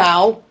green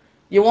now.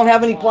 You won't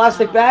have any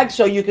plastic bags,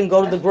 so you can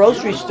go to the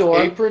grocery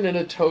store. Apron and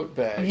a tote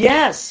bag.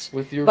 Yes.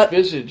 With your But-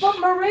 visage. But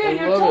Maria, I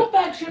your love tote it.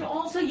 bag should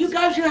also. You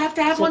guys, you have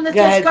to have one that Go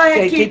says ahead, "Go ahead,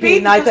 okay, keep eating."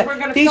 eating." because we're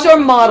gonna These fill are it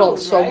with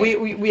models, food, so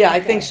right? I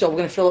think so. We're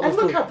going to fill it And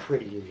with look food. how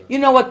pretty you look. You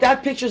know what?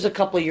 That picture's a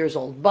couple of years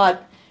old,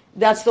 but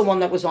that's the one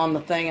that was on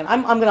the thing, and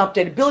I'm going to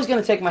update it. Billy's going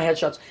to take my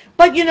headshots.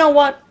 But you know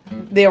what?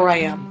 There I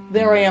am.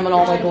 There I am in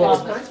all my glory.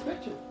 Nice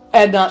picture.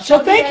 And so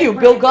thank you,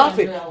 Bill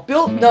Goffey.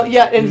 Bill, no,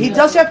 yeah, and he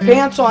does have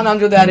pants on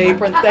under that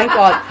apron, thank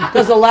God,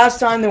 because the last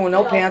time there were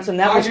no pants, and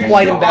that was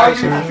quite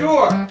embarrassing. Are you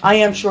sure? I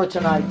am sure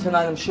tonight.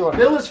 Tonight, I'm sure.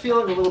 Bill is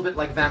feeling a little bit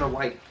like Vanna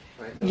White.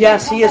 Right?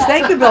 Yes, he is.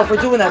 Thank you, Bill, for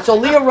doing that. So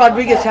Leo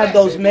Rodriguez had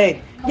those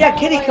made. Yeah,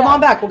 Kitty, come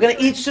on back. We're going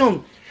to eat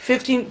soon.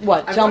 15,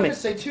 what? I Tell wanted me. to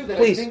say too that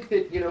Please. I think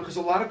that because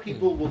a lot of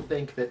people will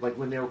think that like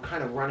when they're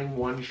kind of running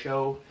one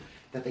show,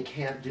 that they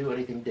can't do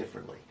anything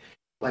differently.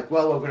 Like,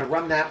 well, we're going to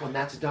run that when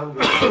that's done.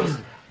 We're gonna do this.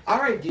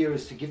 Our idea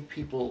is to give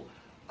people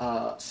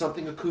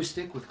something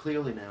acoustic with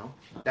Clearly Now.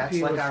 That's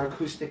like our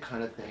acoustic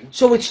kind of thing.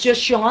 So it's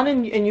just Sean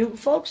and you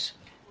folks?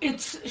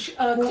 It's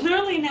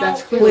clearly now.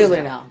 That's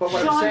Clearly Now. But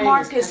what Sean, I'm saying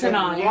Marcus, is, and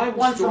then I, live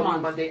once a streaming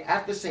month. Monday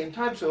at the same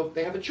time, so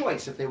they have a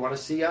choice if they want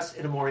to see us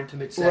in a more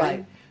intimate setting,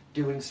 Right.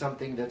 doing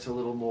something that's a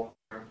little more.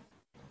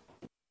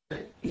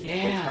 They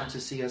Yeah. come to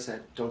see us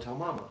at Don't Tell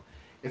Mama.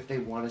 If they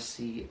want to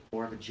see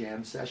more of a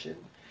jam session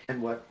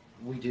and what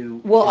we do.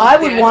 Well, in I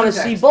would band want to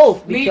context. see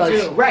both Me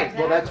because too. Right.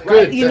 Well, that's Good.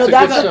 right. you know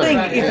That's a that's good the thing.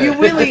 sign. If you Yeah.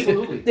 really,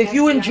 Absolutely. if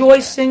you enjoy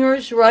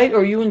singers, right,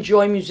 or you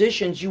enjoy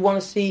musicians, you want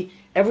to see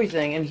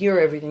everything and hear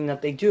everything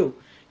that they do.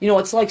 You know,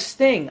 it's like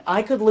Sting.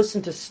 I could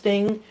listen to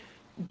Sting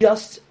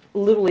just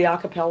literally a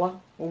cappella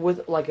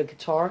with like a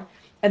guitar,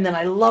 and then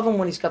I love him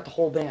when he's got the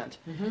whole band.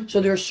 So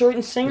there are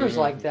certain singers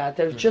like that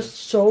that are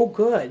just so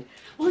good.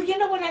 Well, you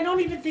know what? I don't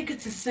even think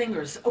it's the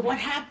singers. What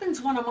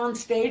happens when I'm on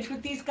stage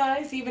with these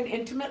guys, even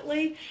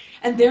intimately,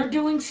 and they're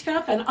doing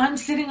stuff, and I'm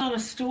sitting on a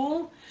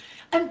stool,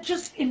 I'm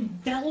just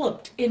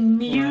enveloped in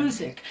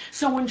music.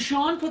 So when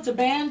Sean puts a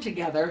band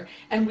together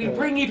and we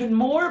bring even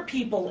more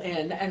people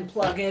in and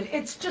plug in,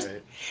 it's just,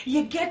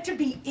 you get to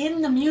be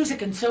in the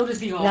music, and so does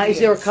the audience. Now, is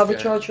there a cover Yeah.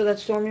 charge for that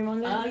Stormy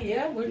Monday?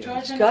 Yeah, we're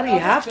charging. Scotty, a you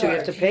cover have to. You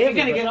have charge. to pay You're going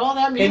to everybody. get all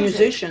that Pay music.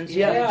 musicians,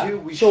 yeah.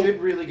 We So-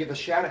 should really give a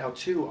shout out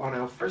too on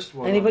our first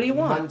one. Anybody you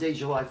want. Monday,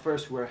 July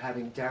 1st, we're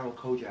having Daryl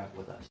Kojak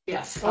with us.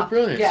 Yes. Oh,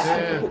 brilliant.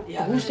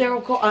 Yeah. Who's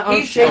Daryl Cole? I'm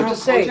He's ashamed to Daryl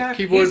say. Kojak.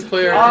 Keyboard He's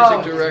player, great.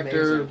 music He's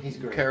director, amazing. He's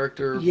great.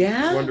 character,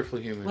 Yeah? wonderful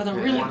human. With a Yeah.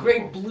 really Wonderful.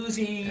 great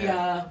bluesy,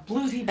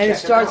 bluesy. And it Check it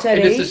starts out. at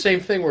And it's the 8? same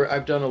thing where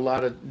I've done a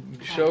lot of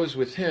shows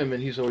with him,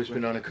 and he's always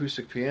been on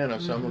acoustic piano,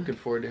 so I'm looking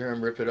forward to hear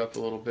him rip it up a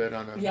little bit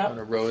on a, Yep. on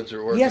a Rhodes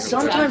or organ. Yeah, or whatever he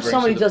sometimes brings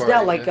somebody to the does that.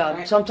 party, Like yeah.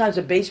 Right. sometimes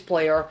a bass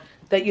player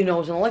that you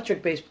know is an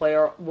electric bass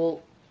player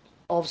will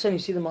all of a sudden you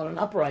see them on an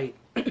upright,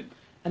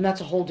 and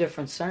that's a whole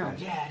different sound.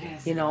 Yeah, it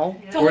is. You know?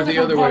 It's a Or whole the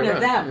different other way part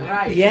of around. them,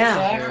 right?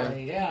 Yeah.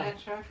 Exactly. Yeah.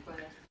 That's church with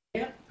us.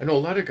 I know a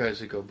lot of guys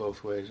that go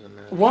both ways on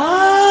that.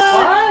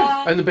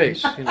 What? And the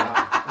bass, you know,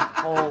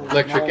 Oh,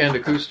 electric no. and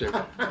acoustic.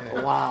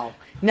 Yeah. Wow.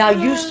 Now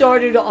you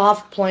started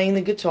off playing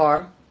the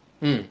guitar,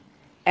 Hmm.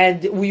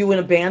 and were you in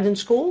a band in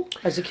school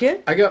as a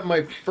kid? I got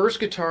my first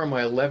guitar on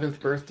my 11th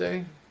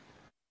birthday.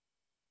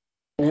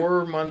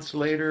 4 months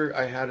later,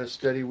 I had a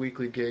steady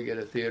weekly gig at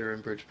a theater in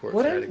Bridgeport,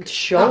 What a Connecticut.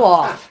 show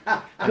off!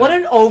 What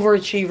an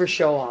overachiever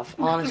show off!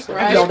 Honestly,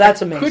 no,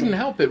 that's amazing. Couldn't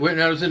help it. When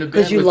I was in a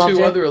 'Cause band you with loved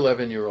two it? other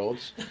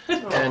 11-year-olds,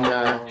 and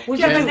Would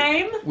Do you have a and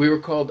name? we were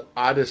called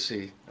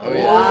Odyssey. Oh Wow.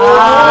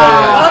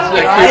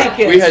 yeah. I like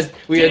it.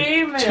 We had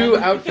Damon. two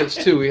outfits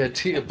too. We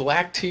had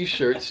black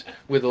T-shirts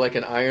with like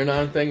an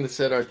iron-on thing that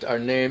said our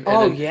name. And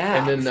Oh, then,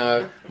 yeah.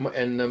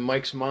 And then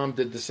Mike's mom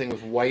did this thing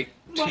with white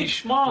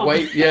Mike's mom.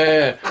 white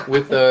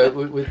with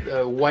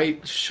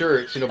white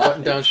shirts,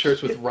 button-down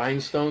shirts with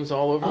rhinestones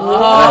all over them.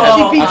 Oh,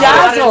 she And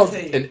bedazzled. I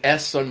had an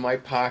S on my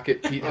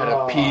pocket. Pete had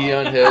a P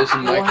on his,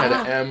 and Mike had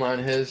an M on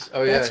his.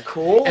 Oh yeah, That's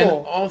cool. And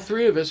all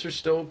three of us are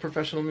still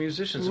professional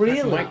musicians. In fact,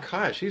 Really? Mike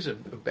Koch, he's a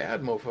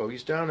bad mofo.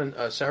 He's down in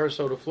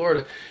Sarasota,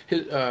 Florida.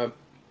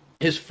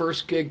 His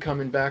first gig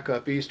coming back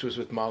up east was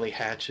with Molly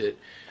Hatchet.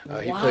 He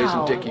plays in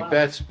Wow. Dickie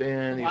Betts'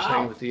 band. He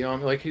sang with the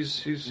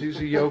he's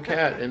a yo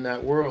cat in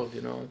that world,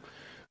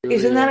 Really,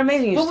 Isn't that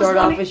amazing? You What was start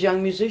one off of- as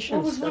young musicians.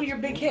 What was one of your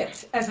big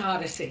hits as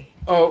Odyssey?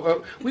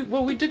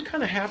 We did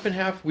kind of half and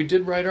half. We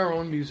did write our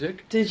own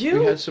music. Did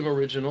you? We had some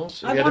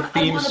originals. I We had want- a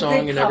I theme want a song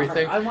big and cover.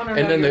 everything. I wanna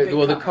And know then your big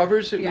the cover.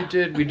 covers that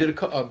Yeah. we did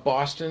a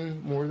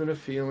Boston, More Than a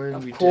Feeling.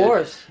 Of we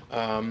course.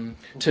 did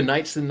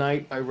Tonight's the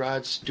Night by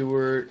Rod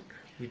Stewart.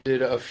 We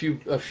did a few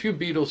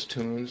Beatles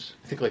tunes.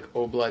 I think like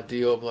Obla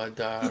Di Obla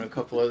Da and a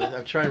couple others.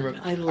 I'm trying to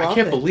remember. I love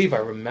can't it. believe I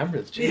remember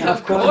this. Yeah,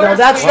 of course. No,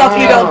 that stuff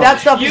you don't. That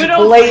stuff is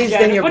blazed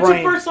in your What's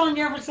brain. the first song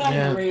you ever sang,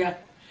 Yeah. Maria?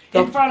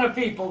 In front of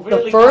people. The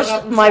Really first, got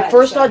up and my sang,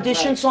 first sang,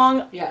 audition right.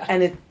 song, Yeah.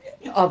 and it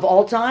of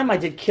all time, I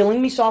did "Killing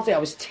Me Softly." I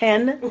was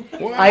 10.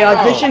 Wow. I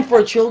auditioned for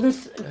a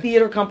children's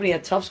theater company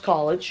at Tufts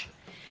College,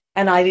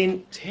 and I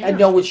didn't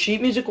know what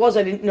sheet music was.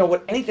 I didn't know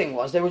what anything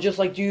was. They were just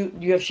like, "Do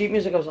you have sheet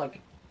music?" I was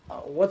like,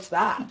 "What's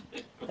that?"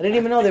 I didn't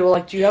even know. They were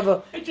like, "Do you have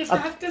I just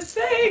have to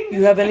sing.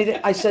 you have anything?"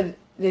 I said,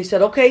 they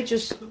said, okay,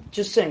 just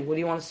sing. What do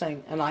you want to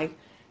sing? And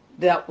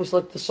that was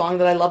like the song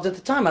that I loved at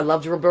the time. I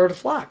loved Roberta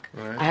Flack.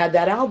 Right. I had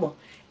that album,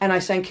 and I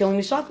sang "Killing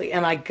Me Softly,"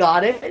 and I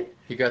got it.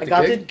 You got I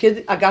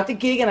got the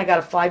gig, and I got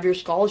a 5-year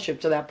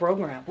scholarship to that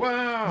program.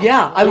 Wow.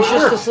 Yeah, I was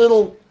just this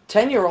little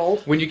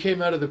 10-year-old. When you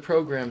came out of the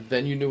program,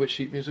 then you knew what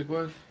sheet music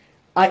was?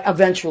 I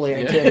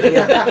did.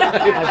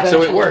 Yeah.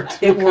 So it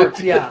worked. It worked,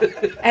 yeah.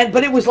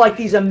 But it was like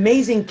these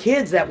amazing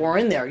kids that were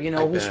in there, you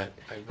know,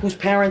 whose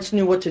parents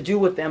knew what to do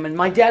with them. And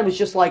my dad was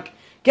just like,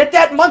 get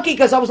that monkey,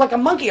 because I was like a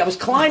monkey. I was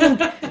climbing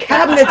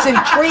cabinets and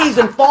trees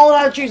and falling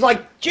out of trees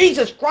like,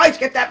 Jesus Christ,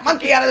 get that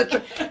monkey out of the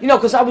tree. You know,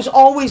 because I was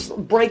always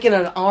breaking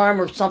an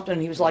arm or something.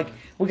 And he was like,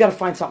 we got to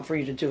find something for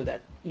you to do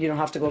that you don't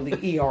have to go to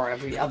the ER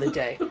every other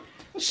day.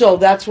 So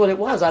that's what it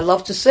was. I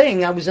love to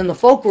sing. I was in the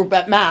folk group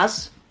at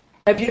Mass.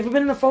 Have you ever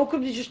been in a folk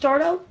group? Did you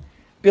start out?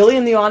 Billy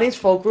in the audience,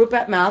 folk group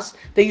at Mass.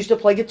 They used to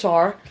play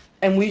guitar,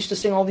 and we used to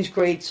sing all these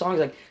great songs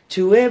like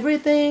 "To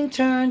Everything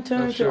Turn,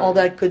 all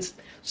that good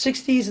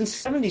 60s and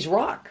 70s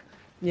rock.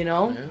 You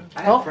know. Yeah.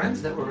 I had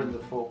friends that were in the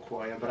folk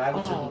choir, but I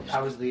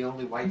was the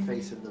only white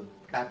face in the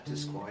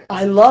Baptist choir.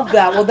 I love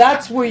that. Well,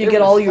 that's where you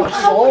get all your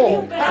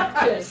soul.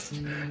 Baptist.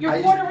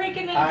 You're Puerto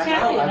Rican and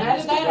Italian. How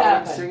did that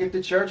happen? Sing at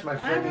the church. My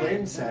friend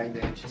Lynn sang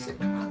there, and she said,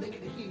 "Come on, they're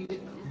gonna hear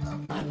you."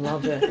 I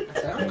love it.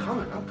 I said, I'm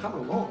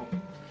coming along.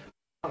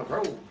 On a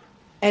road.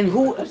 And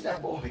Who's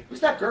that boy? Who's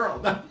that girl?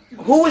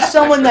 who was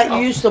someone that you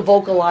used to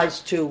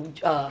vocalize to?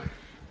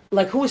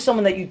 Like, who was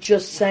someone that you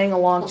just sang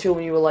along to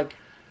and you were like,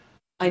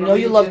 I know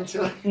you love...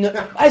 No,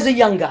 as a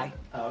young guy.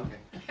 Oh,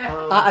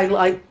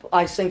 okay.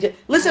 I sing to...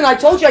 Listen, I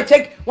told you,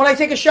 when I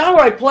take a shower,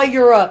 I play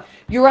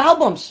your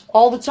albums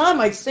all the time.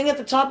 I sing at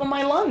the top of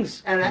my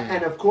lungs.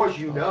 And of course,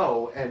 you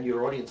know, and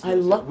your audience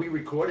knows that we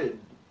recorded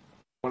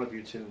one of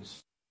your tunes.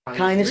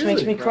 Kindness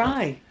Makes Me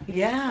Cry.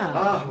 Yeah.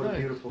 Oh, what a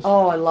beautiful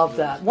song. Oh, I love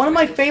that. One of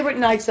my favorite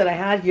nights that I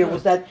had here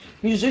was that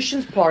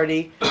musicians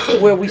party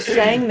where we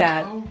sang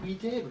that. Oh, we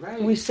did,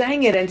 right. We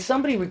sang it and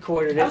somebody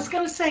recorded it. I was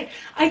going to say,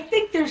 I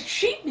think there's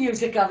sheet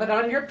music of it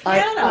on your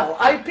piano.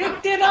 I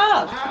picked it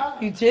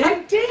up. You did? I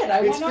did. I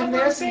It's went been over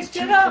there and since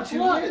picked it up. 2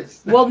 Look.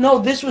 years. Well, no,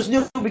 this was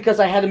new because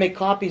I had to make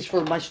copies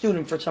for my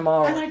student for And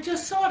tomorrow. I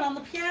just saw it on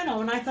the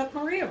piano, and I thought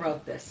Maria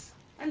wrote this.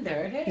 And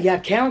there it is. Yeah,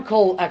 Karen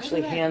Cole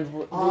actually I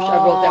wrote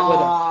that with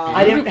her.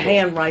 I didn't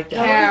handwrite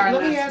that. Karen,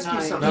 Let me that's ask you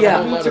nice. something. Yeah. I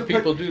don't A mean lot to of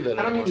people do that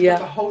I don't mean to Yeah.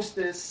 put the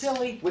hostess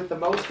Silly. with the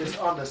mostess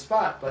on the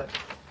spot, but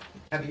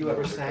have you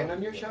ever sang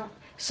on your show?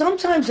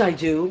 Sometimes I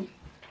do.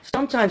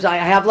 Sometimes I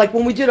have, like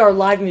when we did our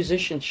live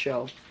musicians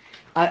show,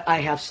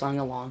 I have sung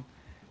along.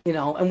 You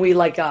know, and we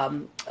like,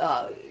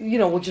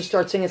 we'll just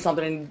start singing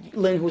something, and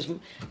Lynn,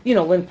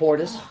 Lynn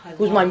Portis,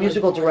 who's my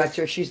musical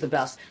director, she's the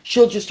best.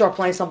 She'll just start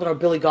playing something, or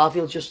Billy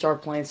Garfield just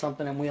start playing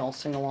something, and we all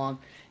sing along.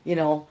 You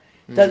know,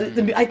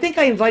 I think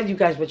I invited you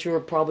guys, but you were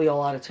probably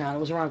all out of town. It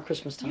was around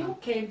Christmas time. You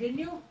came, didn't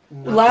you?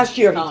 Last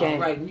year he Oh, came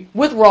right.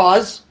 with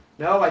Roz.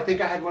 No, I think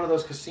I had one of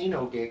those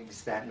casino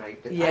gigs that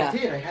night. Yeah. I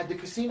did. I had the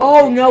casino.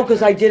 Oh gig no, that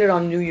because night. I did it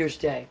on New Year's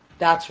Day.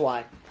 That's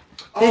why.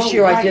 This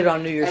year I did it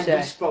on New Year's and Day.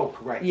 we spoke,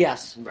 right?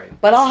 Yes. Right.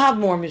 But I'll have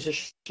more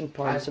musician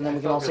parties, and then I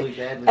we can all felt sing. really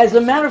bad when As you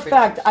a matter of sent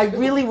fact, I pictures.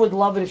 really would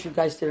love it if you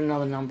guys did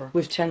another number.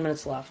 We have 10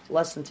 minutes left.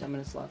 Less than 10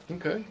 minutes left.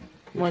 Okay.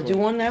 You want to do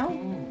one now?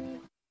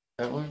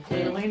 That one?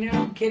 Clearly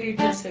now? Kitty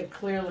just said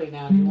clearly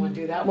now. Do you want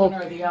to do that Well-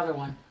 one or the other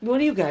one? What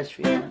do you guys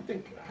feel?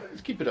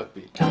 Let's keep it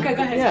upbeat. Okay,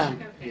 go ahead. Yeah.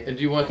 And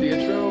do you want the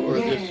intro or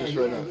this just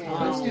right now?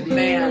 Oh,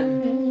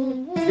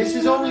 man. This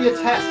is only a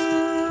test.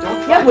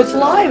 Don't try Yeah, it's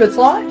live. It's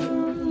live.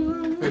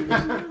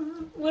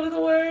 What are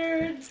the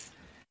words?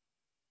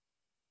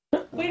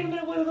 Wait a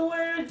minute, what are the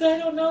words? I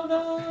don't know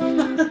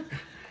them.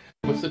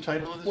 What's the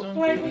title of the song?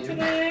 Wait, what's the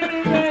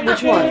name?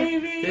 Which one?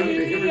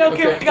 Baby. Okay,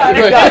 Okay. we got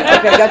it.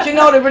 Okay, got your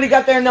note. Everybody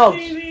got their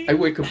notes. I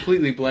went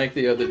completely blank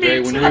the other day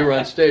when we were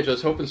on stage. I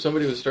was hoping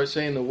somebody would start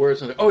saying the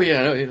words. And oh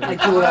yeah, no, I do it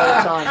all the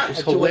time. I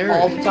It's do it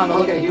all the time. I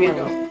look at Okay, the here we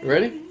piano. go.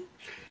 Ready?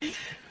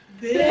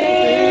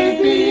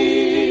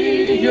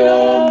 Baby,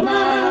 you're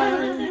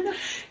mine.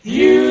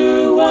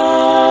 You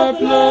are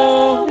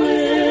blowing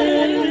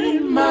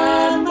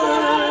my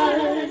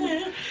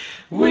mind.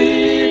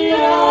 We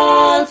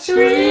are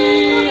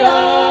three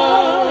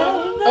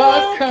of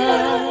a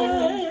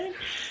kind.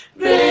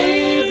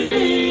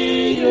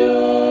 Baby,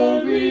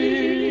 you're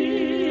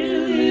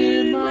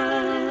really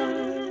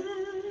mine.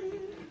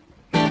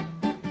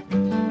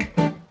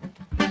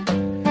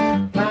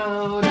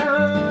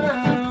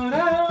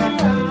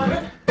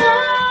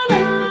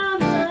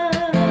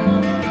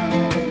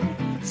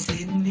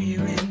 Sitting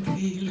here and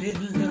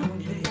feeling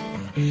lonely.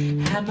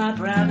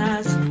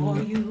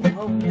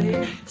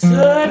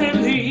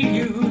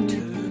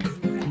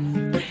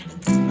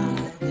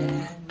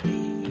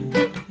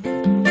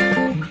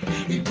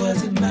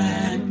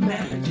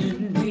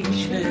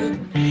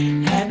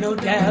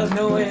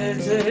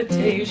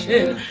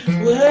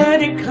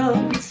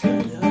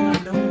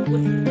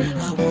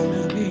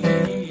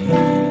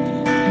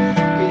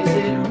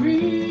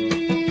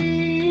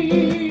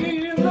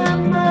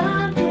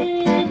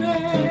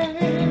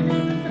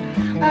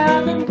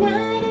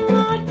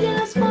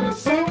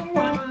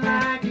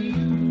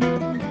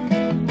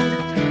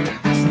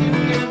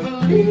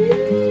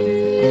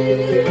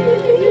 You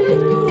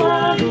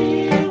are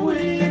here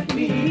with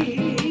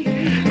me.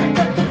 I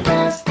got the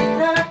best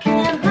and I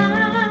can't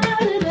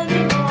hide it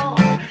anymore.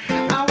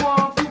 I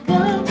want the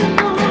world to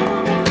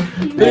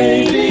know.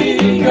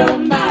 Baby, you're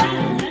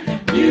mine.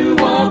 You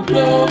are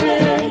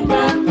blowing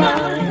my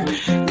mind.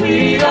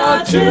 We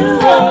are two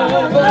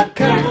of a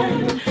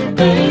kind.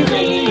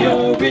 Baby,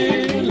 you're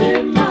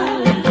really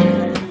mine.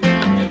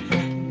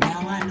 Now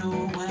I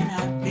know what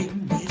I've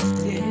been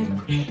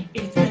missing.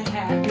 It's the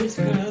happiest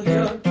girl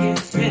you're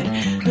kissing.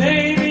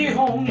 Baby,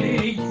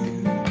 only you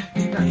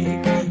can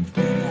make me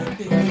feel like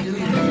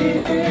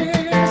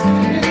this.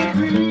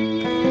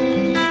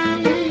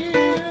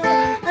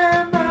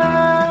 Am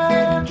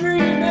I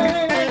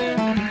dreaming?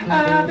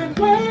 I've been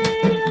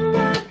waiting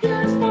like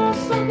this for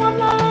someone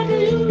like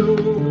you.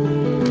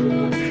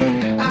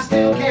 I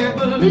still can't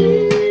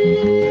believe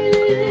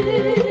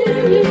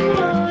you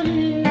are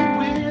here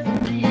with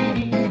me.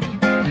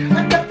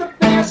 I got the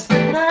best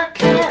and I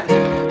can't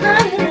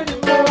hide it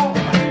anymore.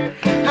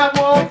 I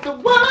want the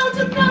world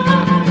to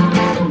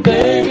know.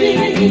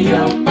 Baby,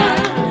 you're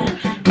mine.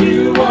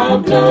 You are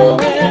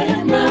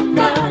blowing my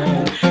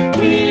mind.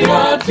 We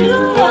are two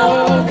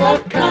of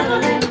a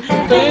kind.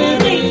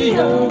 Baby,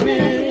 you're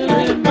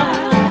really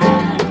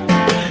mine.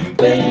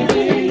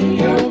 Baby,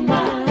 you're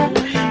mine.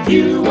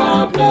 You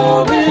are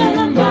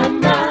blowing my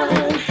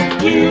mind.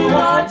 You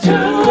are two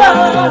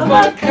of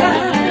a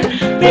kind.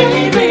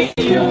 Baby,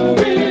 you're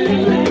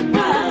really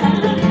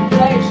mine.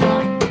 Play,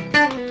 Sean.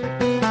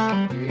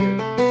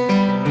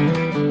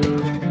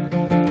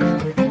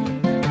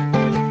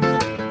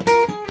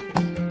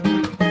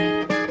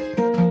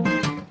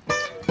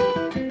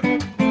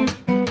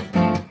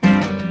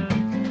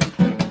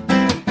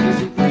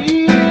 Is it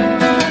real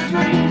or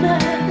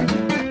dreaming?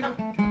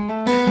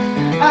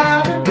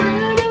 I've been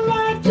waiting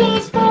like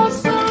just for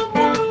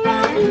someone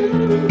like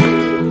you.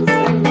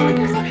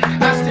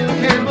 I still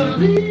can't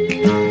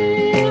believe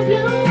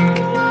you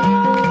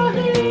are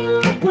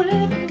here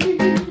with me.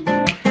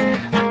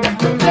 I got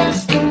the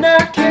best and I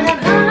can't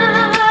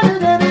hide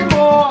it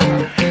anymore.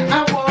 I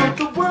want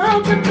the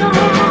world to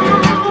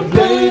know.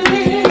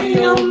 Baby,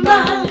 you're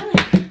mine.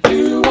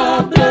 You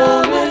are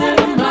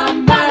blowing my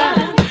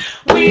mind.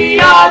 We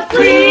are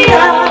three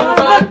of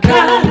a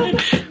kind.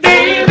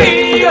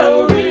 Baby,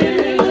 you're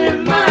really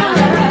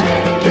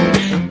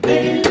mine.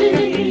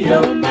 Baby,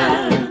 you're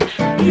mine.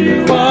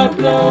 You are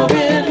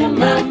blowing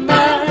my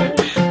mind.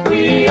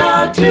 We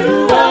are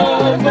two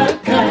of a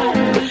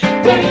kind.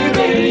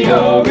 Baby,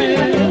 you're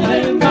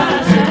really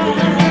mine.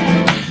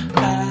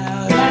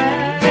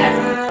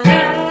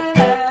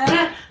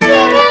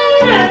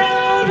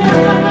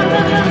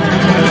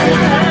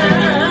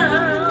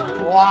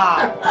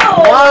 Wow.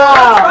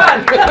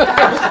 Wow.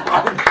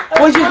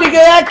 What'd you think of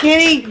that,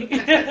 Kitty?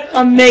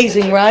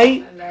 Amazing,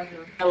 right?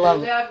 I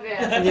love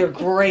it. They're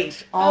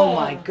great. Oh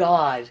my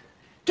God.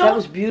 That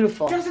was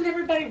beautiful. Doesn't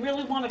everybody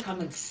really want to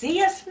come and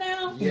see us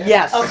now?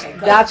 Yes, Okay,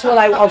 good. that's what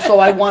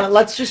I want.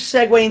 Let's just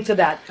segue into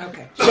that.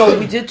 Okay. So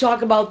we did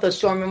talk about the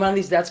Stormy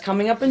Mondays. That's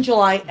coming up in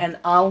July, and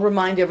I'll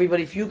remind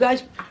everybody, if you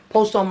guys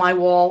post on my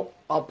wall,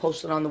 I'll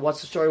post it on the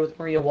What's the Story with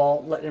Maria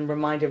wall, and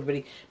remind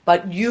everybody.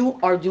 But you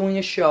are doing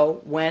a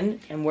show. When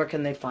and where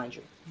can they find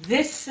you?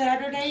 This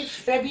Saturday,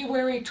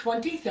 February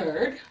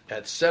 23rd.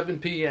 At 7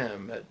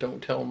 p.m. at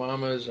Don't Tell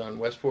Mamas on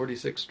West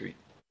 46th Street.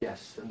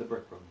 Yes, in the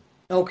Brick Room.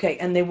 Okay,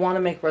 and they want to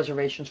make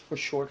reservations for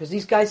sure, because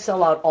these guys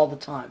sell out all the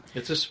time.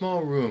 It's a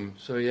small room,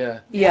 so yeah.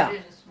 Yeah. It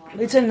is a small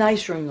It's a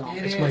nice room, though.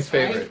 It It's is, my right?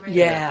 favorite.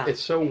 Yeah.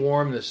 It's so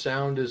warm, the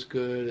sound is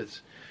good.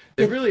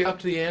 They really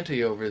upped the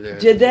ante over there.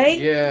 Did they?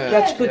 Yeah.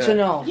 That's good to yeah.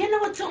 know. You know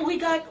what? So we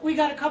got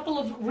a couple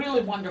of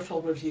really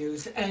wonderful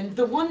reviews, and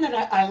the one that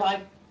I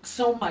like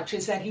so much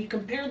is that he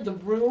compared the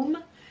room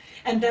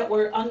and that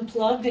we're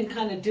unplugged and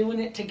kind of doing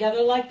it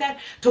together like that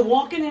to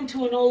walking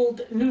into an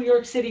old New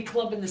York City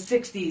club in the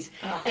 60s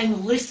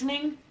and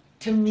listening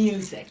to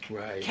music,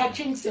 Right.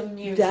 catching some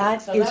music.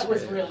 That so is- that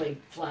was really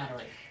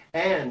flattering.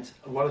 And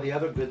one of the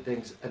other good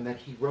things, and that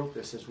he wrote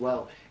this as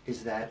well,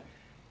 is that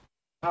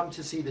come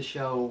to see the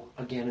show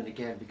again and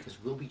again because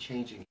we'll be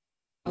changing.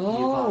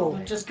 Oh.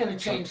 We're just going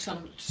to change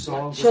some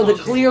Songs. So the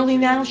Clearly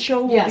Now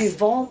show will be Yes.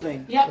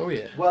 evolving. Yep. Oh,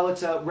 yeah. Well,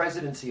 it's a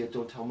residency at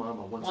Don't Tell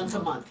Mama Once a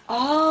month.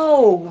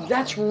 Oh,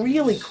 that's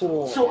really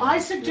cool. So I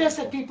suggest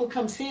that people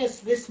come see us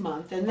this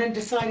month and then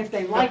decide if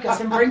they like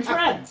us and bring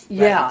friends.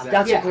 Yeah,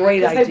 that's a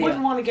great 'cause idea. They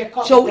wouldn't want to get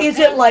caught. So with is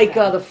their it like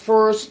pants the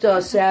first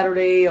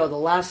Saturday or the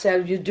last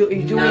Saturday? Are you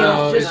doing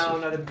No, it just? No,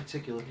 not in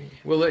particular.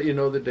 We'll let you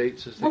know the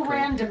dates as they down? We're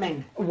come.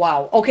 randoming.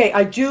 Wow. Okay,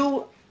 I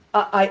do.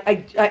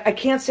 I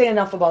can't say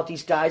enough about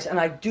these guys, and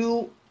I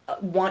do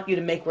want you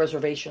to make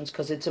reservations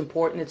because it's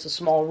important. It's a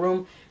small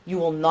room. You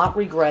will not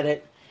regret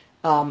it.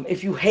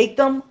 If you hate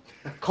them,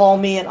 call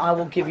me and I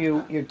will give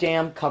you your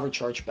damn cover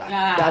charge back.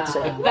 That's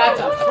it. That's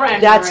a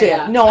friend. That's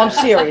Maria. it. No, I'm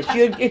serious.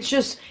 It's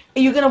just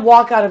you're gonna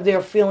walk out of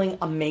there feeling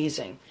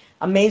amazing.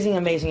 Amazing,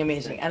 amazing,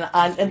 amazing.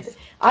 And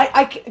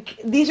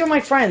these are my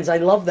friends. I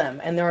love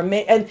them, and they're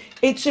amazing. And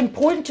it's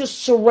important to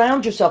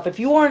surround yourself. If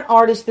you are an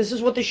artist, this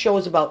is what the show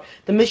is about.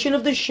 The mission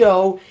of the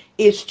show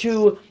is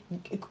to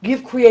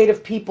give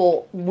creative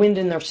people wind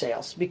in their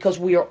sails, because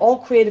we are all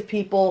creative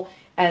people.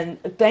 And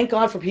thank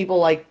God for people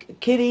like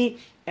Kitty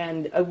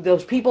and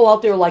those people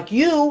out there like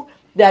you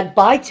that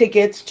buy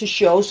tickets to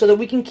shows so that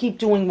we can keep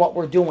doing what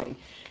we're doing.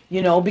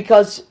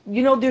 Because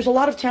there's a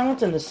lot of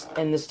talent in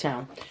this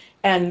town,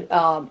 and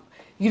when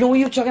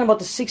you were talking about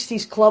the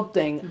 '60s club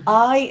thing,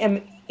 I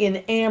am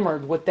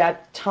enamored with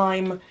that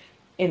time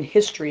in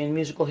history, in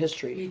musical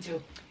history. Me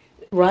too.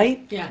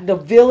 Right? Yeah. The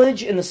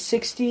Village in the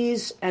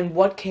 '60s and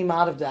what came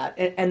out of that,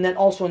 and then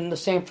also in the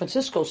San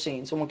Francisco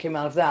scenes and what came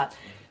out of that.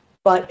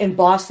 But in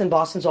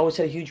Boston's always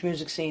had a huge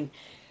music scene.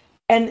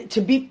 And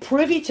to be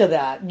privy to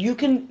that, you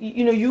can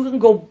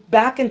go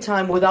back in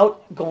time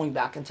without going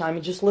back in time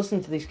and just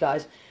listen to these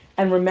guys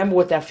and remember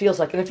what that feels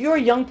like. And if you're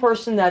a young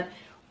person that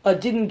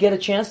didn't get a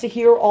chance to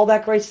hear all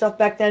that great stuff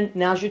back then,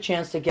 now's your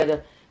chance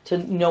to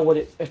know what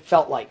it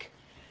felt like.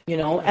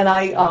 And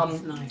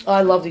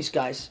I love these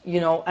guys,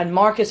 and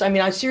Marcus,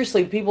 I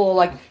seriously, people are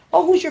like,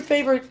 oh, who's your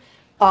favorite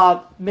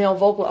male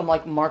vocal? I'm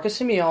like, Marcus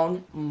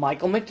Simeone,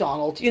 Michael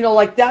McDonald,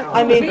 like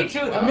that. Me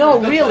too. No,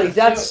 really,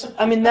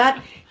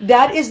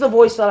 that is the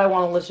voice that I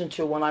want to listen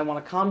to when I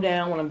want to calm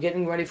down, when I'm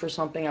getting ready for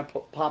something. I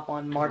pop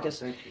on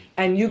Marcus,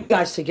 and you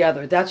guys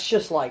together. That's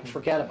just like,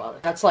 forget about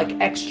it. That's like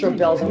extra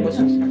bells and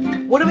whistles.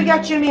 What do we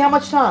got, Jimmy? How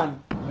much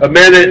time? A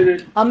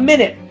minute. A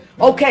minute.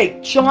 Okay,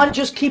 Sean,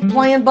 just keep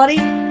playing, buddy.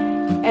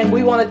 And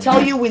we want to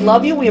tell you we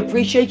love you. We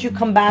appreciate you.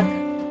 Come back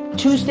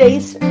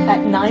Tuesdays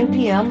at 9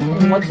 p.m.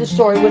 and What's the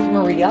Story with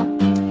Maria.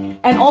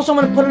 And also I'm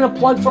going to put in a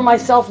plug for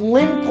myself.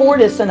 Lynn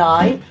Portis and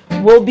I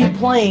will be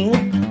playing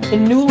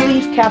in New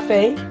Leaf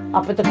Cafe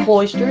up at the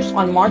Cloisters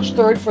on March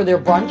 3rd for their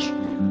brunch.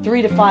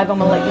 3 to 5, I'm going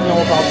to let you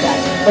know about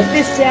that. But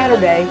this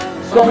Saturday,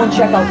 go and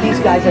check out these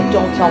guys at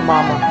Don't Tell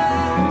Mama.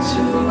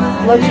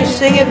 Let's just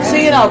sing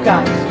it out,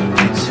 guys.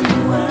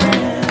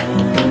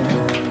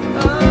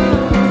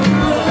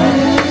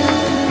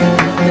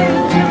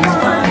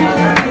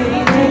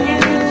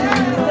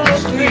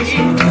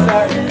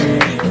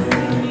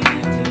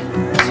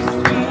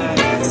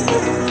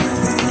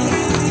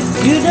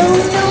 You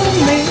don't know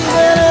me,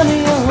 but I'm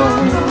your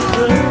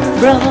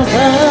brother.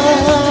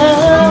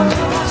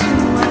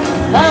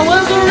 I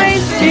was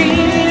raised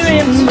here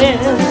in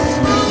this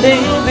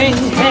living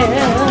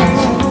hell.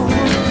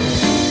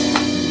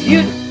 You